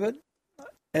ending of it?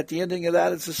 At the ending of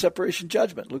that, it's the separation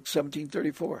judgment, Luke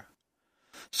 17:34.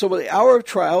 So the hour of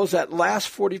trial is that last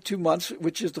 42 months,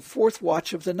 which is the fourth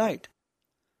watch of the night.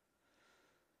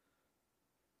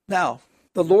 Now,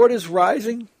 the Lord is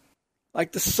rising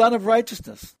like the sun of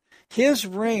righteousness. His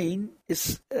reign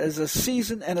is a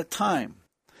season and a time.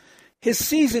 His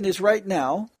season is right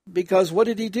now, because what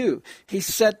did he do? He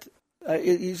sent,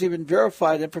 he's even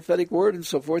verified in prophetic word and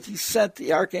so forth, he sent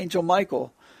the archangel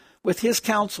Michael with his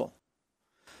counsel.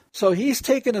 So he's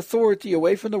taken authority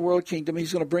away from the world kingdom.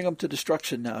 He's going to bring them to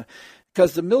destruction now,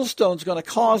 because the millstone's going to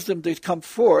cause them to come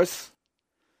forth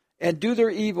and do their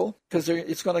evil, because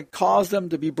it's going to cause them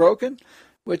to be broken,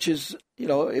 which is,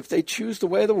 if they choose the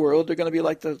way of the world, they're going to be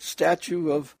like the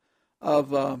statue of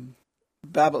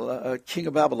Babylon, king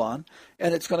of Babylon,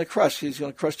 and it's going to crush. He's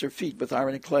going to crush their feet with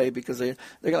iron and clay, because they're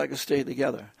not going to stay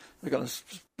together. They're going to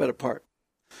spread apart.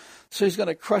 So he's going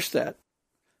to crush that.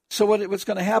 So what's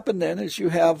going to happen then is you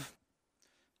have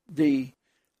the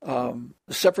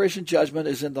separation judgment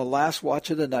is in the last watch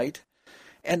of the night,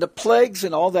 and the plagues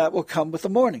and all that will come with the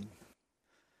morning.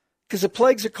 Because the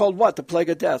plagues are called what? The plague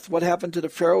of death. What happened to the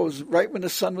Pharaoh was right when the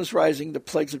sun was rising, the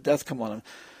plagues of death come on him.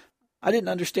 I didn't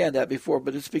understand that before,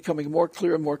 but it's becoming more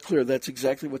clear and more clear. That's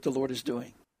exactly what the Lord is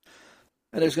doing.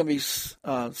 And there's going to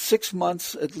be 6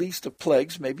 months at least of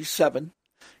plagues, maybe 7,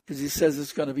 because he says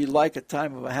it's going to be like a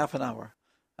time of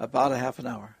about a half an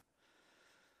hour.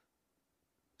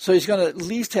 So he's going to at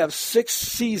least have 6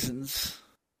 seasons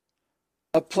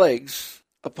of plagues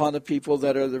upon the people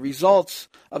that are the results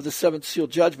of the seventh seal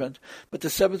judgment. But the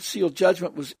seventh seal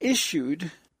judgment was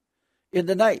issued in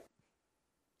the night.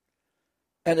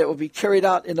 And it will be carried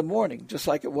out in the morning, just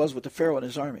like it was with the Pharaoh and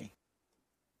his army.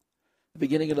 The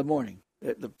beginning of the morning,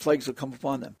 the plagues will come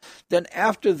upon them. Then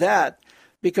after that,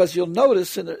 because you'll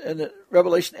notice in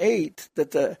Revelation 8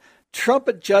 that the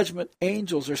trumpet judgment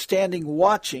angels are standing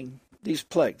watching these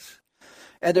plagues.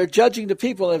 And they're judging the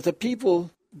people. And if the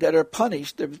people that are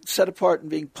punished, they're set apart and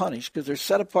being punished, because they're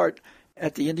set apart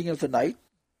at the ending of the night.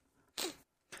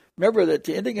 Remember that at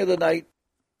the ending of the night,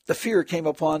 the fear came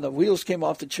upon, the wheels came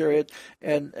off the chariot,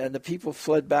 and the people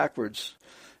fled backwards,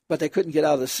 but they couldn't get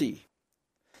out of the sea.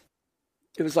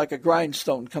 It was like a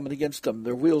grindstone coming against them.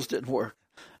 Their wheels didn't work.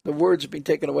 The words had been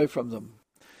taken away from them,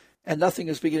 and nothing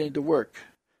is beginning to work.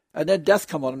 And then death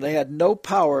come on them. They had no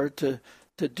power to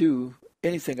do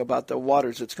anything about the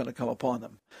waters that's going to come upon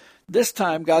them. This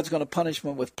time, God's going to punish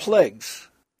them with plagues.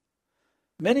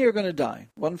 Many are going to die.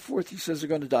 1/4, he says, are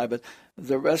going to die, but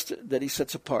the rest that he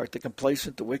sets apart, the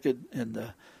complacent, the wicked, and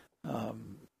the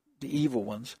evil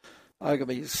ones, are going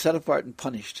to be set apart and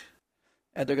punished.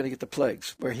 And they're going to get the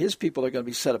plagues, where his people are going to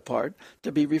be set apart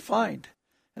to be refined.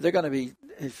 And they're going to be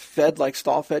fed like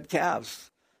stall-fed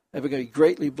calves. They're going to be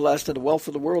greatly blessed, and the wealth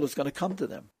of the world is going to come to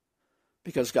them,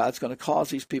 because God's going to cause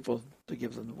these people to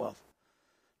give them the wealth,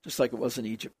 just like it was in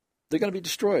Egypt. They're going to be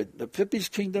destroyed. The fifth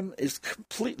beast kingdom is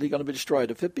completely going to be destroyed.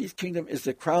 The fifth beast kingdom is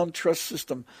the crown trust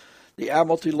system, the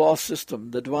admiralty law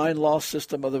system, the divine law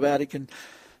system of the Vatican.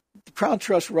 The crown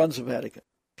trust runs the Vatican.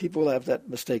 People have that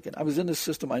mistaken. I was in this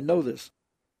system. I know this.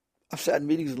 I've sat in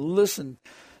meetings and listened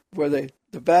where the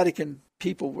Vatican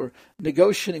people were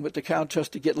negotiating with the crown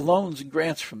trust to get loans and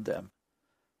grants from them.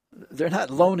 They're not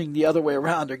loaning the other way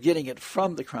around. They're getting it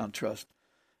from the crown trust,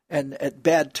 and at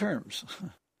bad terms.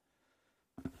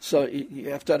 So you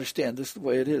have to understand this is the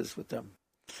way it is with them.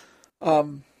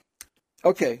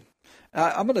 Okay.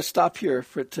 I'm going to stop here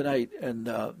for tonight and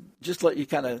just let you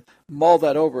kind of mull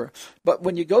that over. But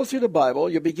when you go through the Bible,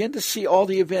 you begin to see all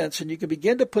the events, and you can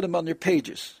begin to put them on your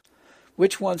pages.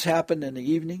 Which ones happened in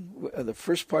the evening, the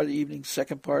first part of the evening,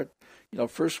 second part,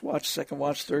 first watch, second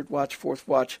watch, third watch, fourth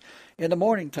watch, in the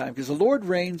morning time. Because the Lord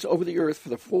reigns over the earth for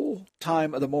the full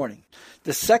time of the morning.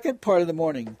 The second part of the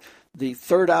morning, the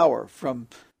third hour from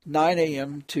 9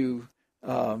 a.m. to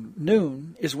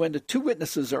noon, is when the 2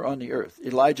 witnesses are on the earth,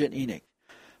 Elijah and Enoch.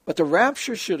 But the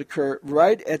rapture should occur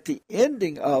right at the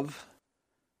ending of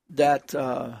that,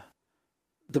 the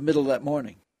middle of that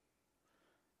morning.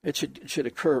 It should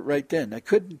occur right then.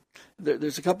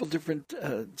 There's a couple different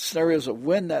scenarios of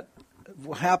when that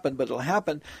will happen, but it'll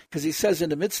happen because he says in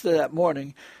the midst of that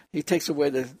morning, he takes away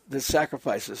the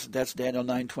sacrifices. That's Daniel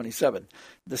 9:27.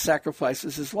 The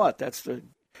sacrifices is what? That's the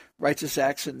righteous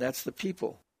acts, and that's the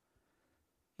people.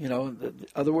 In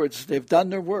other words, they've done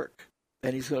their work,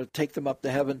 and he's going to take them up to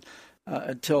heaven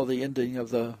until the ending of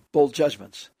the bowl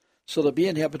judgments. So they'll be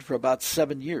in heaven for about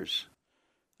 7 years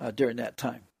during that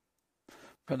time.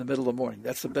 from the middle of the morning.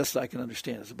 That's the best I can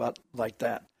understand. It's about like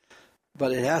that.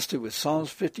 But it has to with Psalms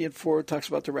 50 and 4 talks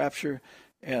about the rapture,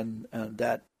 and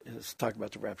that is talking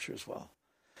about the rapture as well.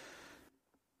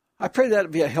 I pray that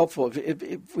would be helpful.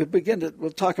 If we begin to,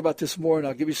 we'll talk about this more, and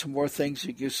I'll give you some more things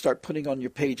you can start putting on your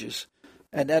pages.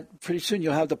 And that pretty soon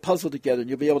you'll have the puzzle together, and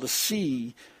you'll be able to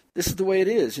see this is the way it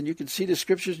is, and you can see the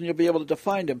scriptures, and you'll be able to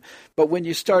define them. But when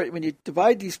you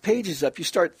divide these pages up, you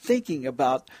start thinking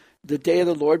about the day of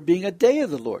the Lord being a day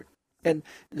of the Lord. And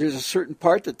there's a certain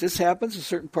part that this happens, a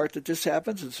certain part that this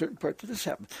happens, and a certain part that this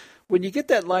happens. When you get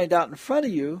that lined out in front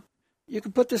of you, you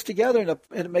can put this together, and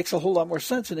it makes a whole lot more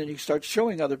sense. And then you start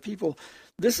showing other people,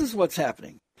 this is what's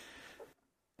happening.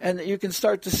 And you can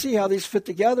start to see how these fit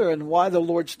together and why the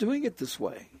Lord's doing it this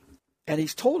way. And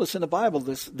he's told us in the Bible,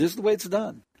 this is the way it's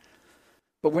done.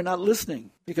 But we're not listening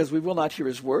because we will not hear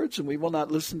his words, and we will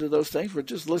not listen to those things. We're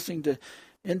just listening to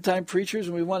end-time preachers,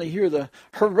 and we want to hear the,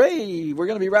 hooray, we're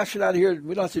going to be raptured out of here, and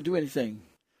we don't have to do anything.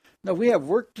 No, we have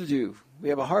work to do. We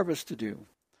have a harvest to do.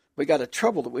 We got a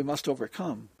trouble that we must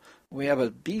overcome. We have a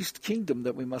beast kingdom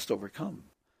that we must overcome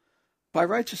by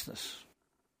righteousness.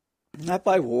 Not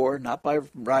by war, not by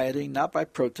rioting, not by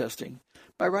protesting,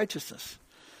 by righteousness.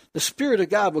 The Spirit of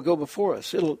God will go before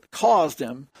us. It'll cause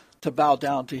them to bow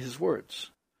down to his words.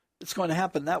 It's going to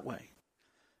happen that way.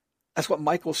 That's what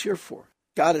Michael's here for.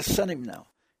 God has sent him now.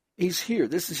 He's here.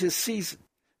 This is his season.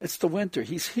 It's the winter.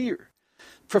 He's here.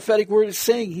 Prophetic word is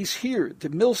saying he's here. The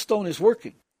millstone is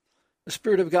working. The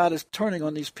Spirit of God is turning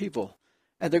on these people,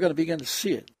 and they're going to begin to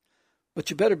see it. But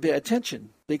you better pay attention,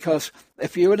 because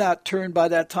if you're not turned by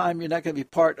that time, you're not going to be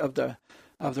part of the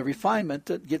refinement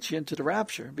that gets you into the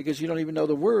rapture, because you don't even know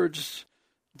the words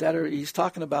that he's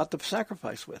talking about the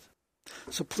sacrifice with.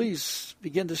 So please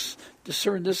begin to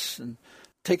discern this and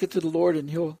take it to the Lord, and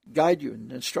he'll guide you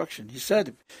in instruction. He said,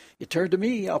 if you turn to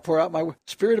me, I'll pour out my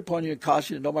Spirit upon you and cause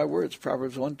you to know my words,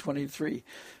 Proverbs 1:23.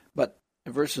 But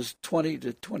in verses 20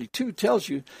 to 22 tells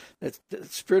you that the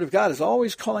Spirit of God is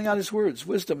always calling out his words.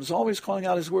 Wisdom is always calling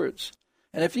out his words.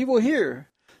 And if you will hear,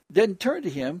 then turn to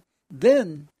him,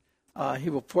 then he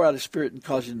will pour out his Spirit and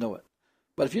cause you to know it.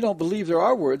 But if you don't believe there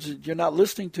are words, you're not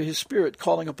listening to his Spirit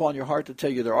calling upon your heart to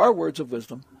tell you there are words of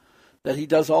wisdom that he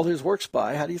does all his works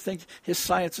by. How do you think his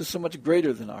science is so much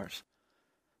greater than ours?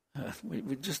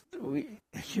 We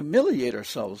humiliate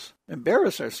ourselves,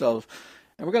 embarrass ourselves,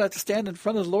 and we're going to have to stand in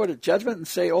front of the Lord at judgment and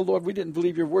say, oh, Lord, we didn't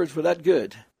believe your words were that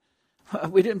good.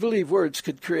 We didn't believe words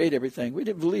could create everything. We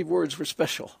didn't believe words were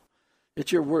special,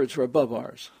 that your words were above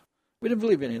ours. We didn't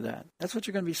believe any of that. That's what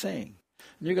you're going to be saying.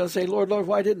 And you're going to say, Lord,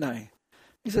 why didn't I?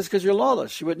 He says, because you're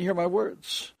lawless. You wouldn't hear my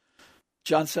words.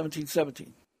 John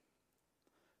 17:17.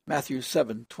 Matthew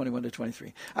 7:21 to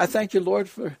 23. I thank you, Lord,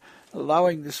 for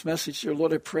allowing this message here.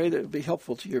 Lord, I pray that it will be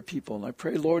helpful to your people. And I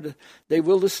pray, Lord, that they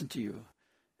will listen to you.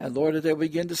 And Lord, that they'll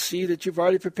begin to see that you've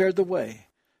already prepared the way,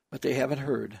 but they haven't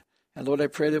heard. And Lord, I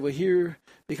pray that we'll hear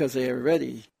because they are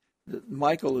ready. That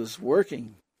Michael is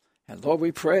working. And Lord,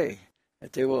 we pray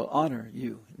that they will honor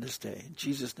you in this day. In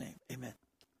Jesus' name, amen.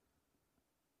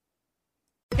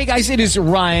 Hey guys, it is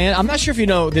Ryan. I'm not sure if you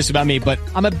know this about me, but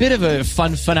I'm a bit of a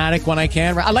fun fanatic when I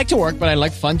can. I like to work, but I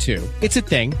like fun too. It's a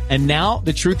thing. And now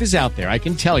the truth is out there. I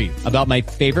can tell you about my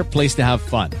favorite place to have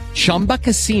fun. Chumba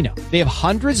Casino. They have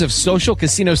hundreds of social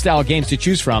casino style games to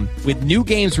choose from with new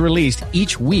games released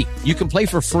each week. You can play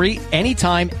for free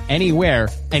anytime, anywhere.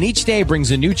 And each day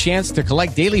brings a new chance to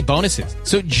collect daily bonuses.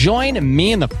 So join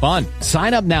me in the fun.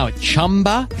 Sign up now at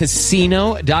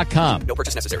ChumbaCasino.com. No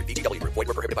purchase necessary. VGW Group. Void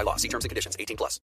where prohibited by law. See terms and conditions. 18+.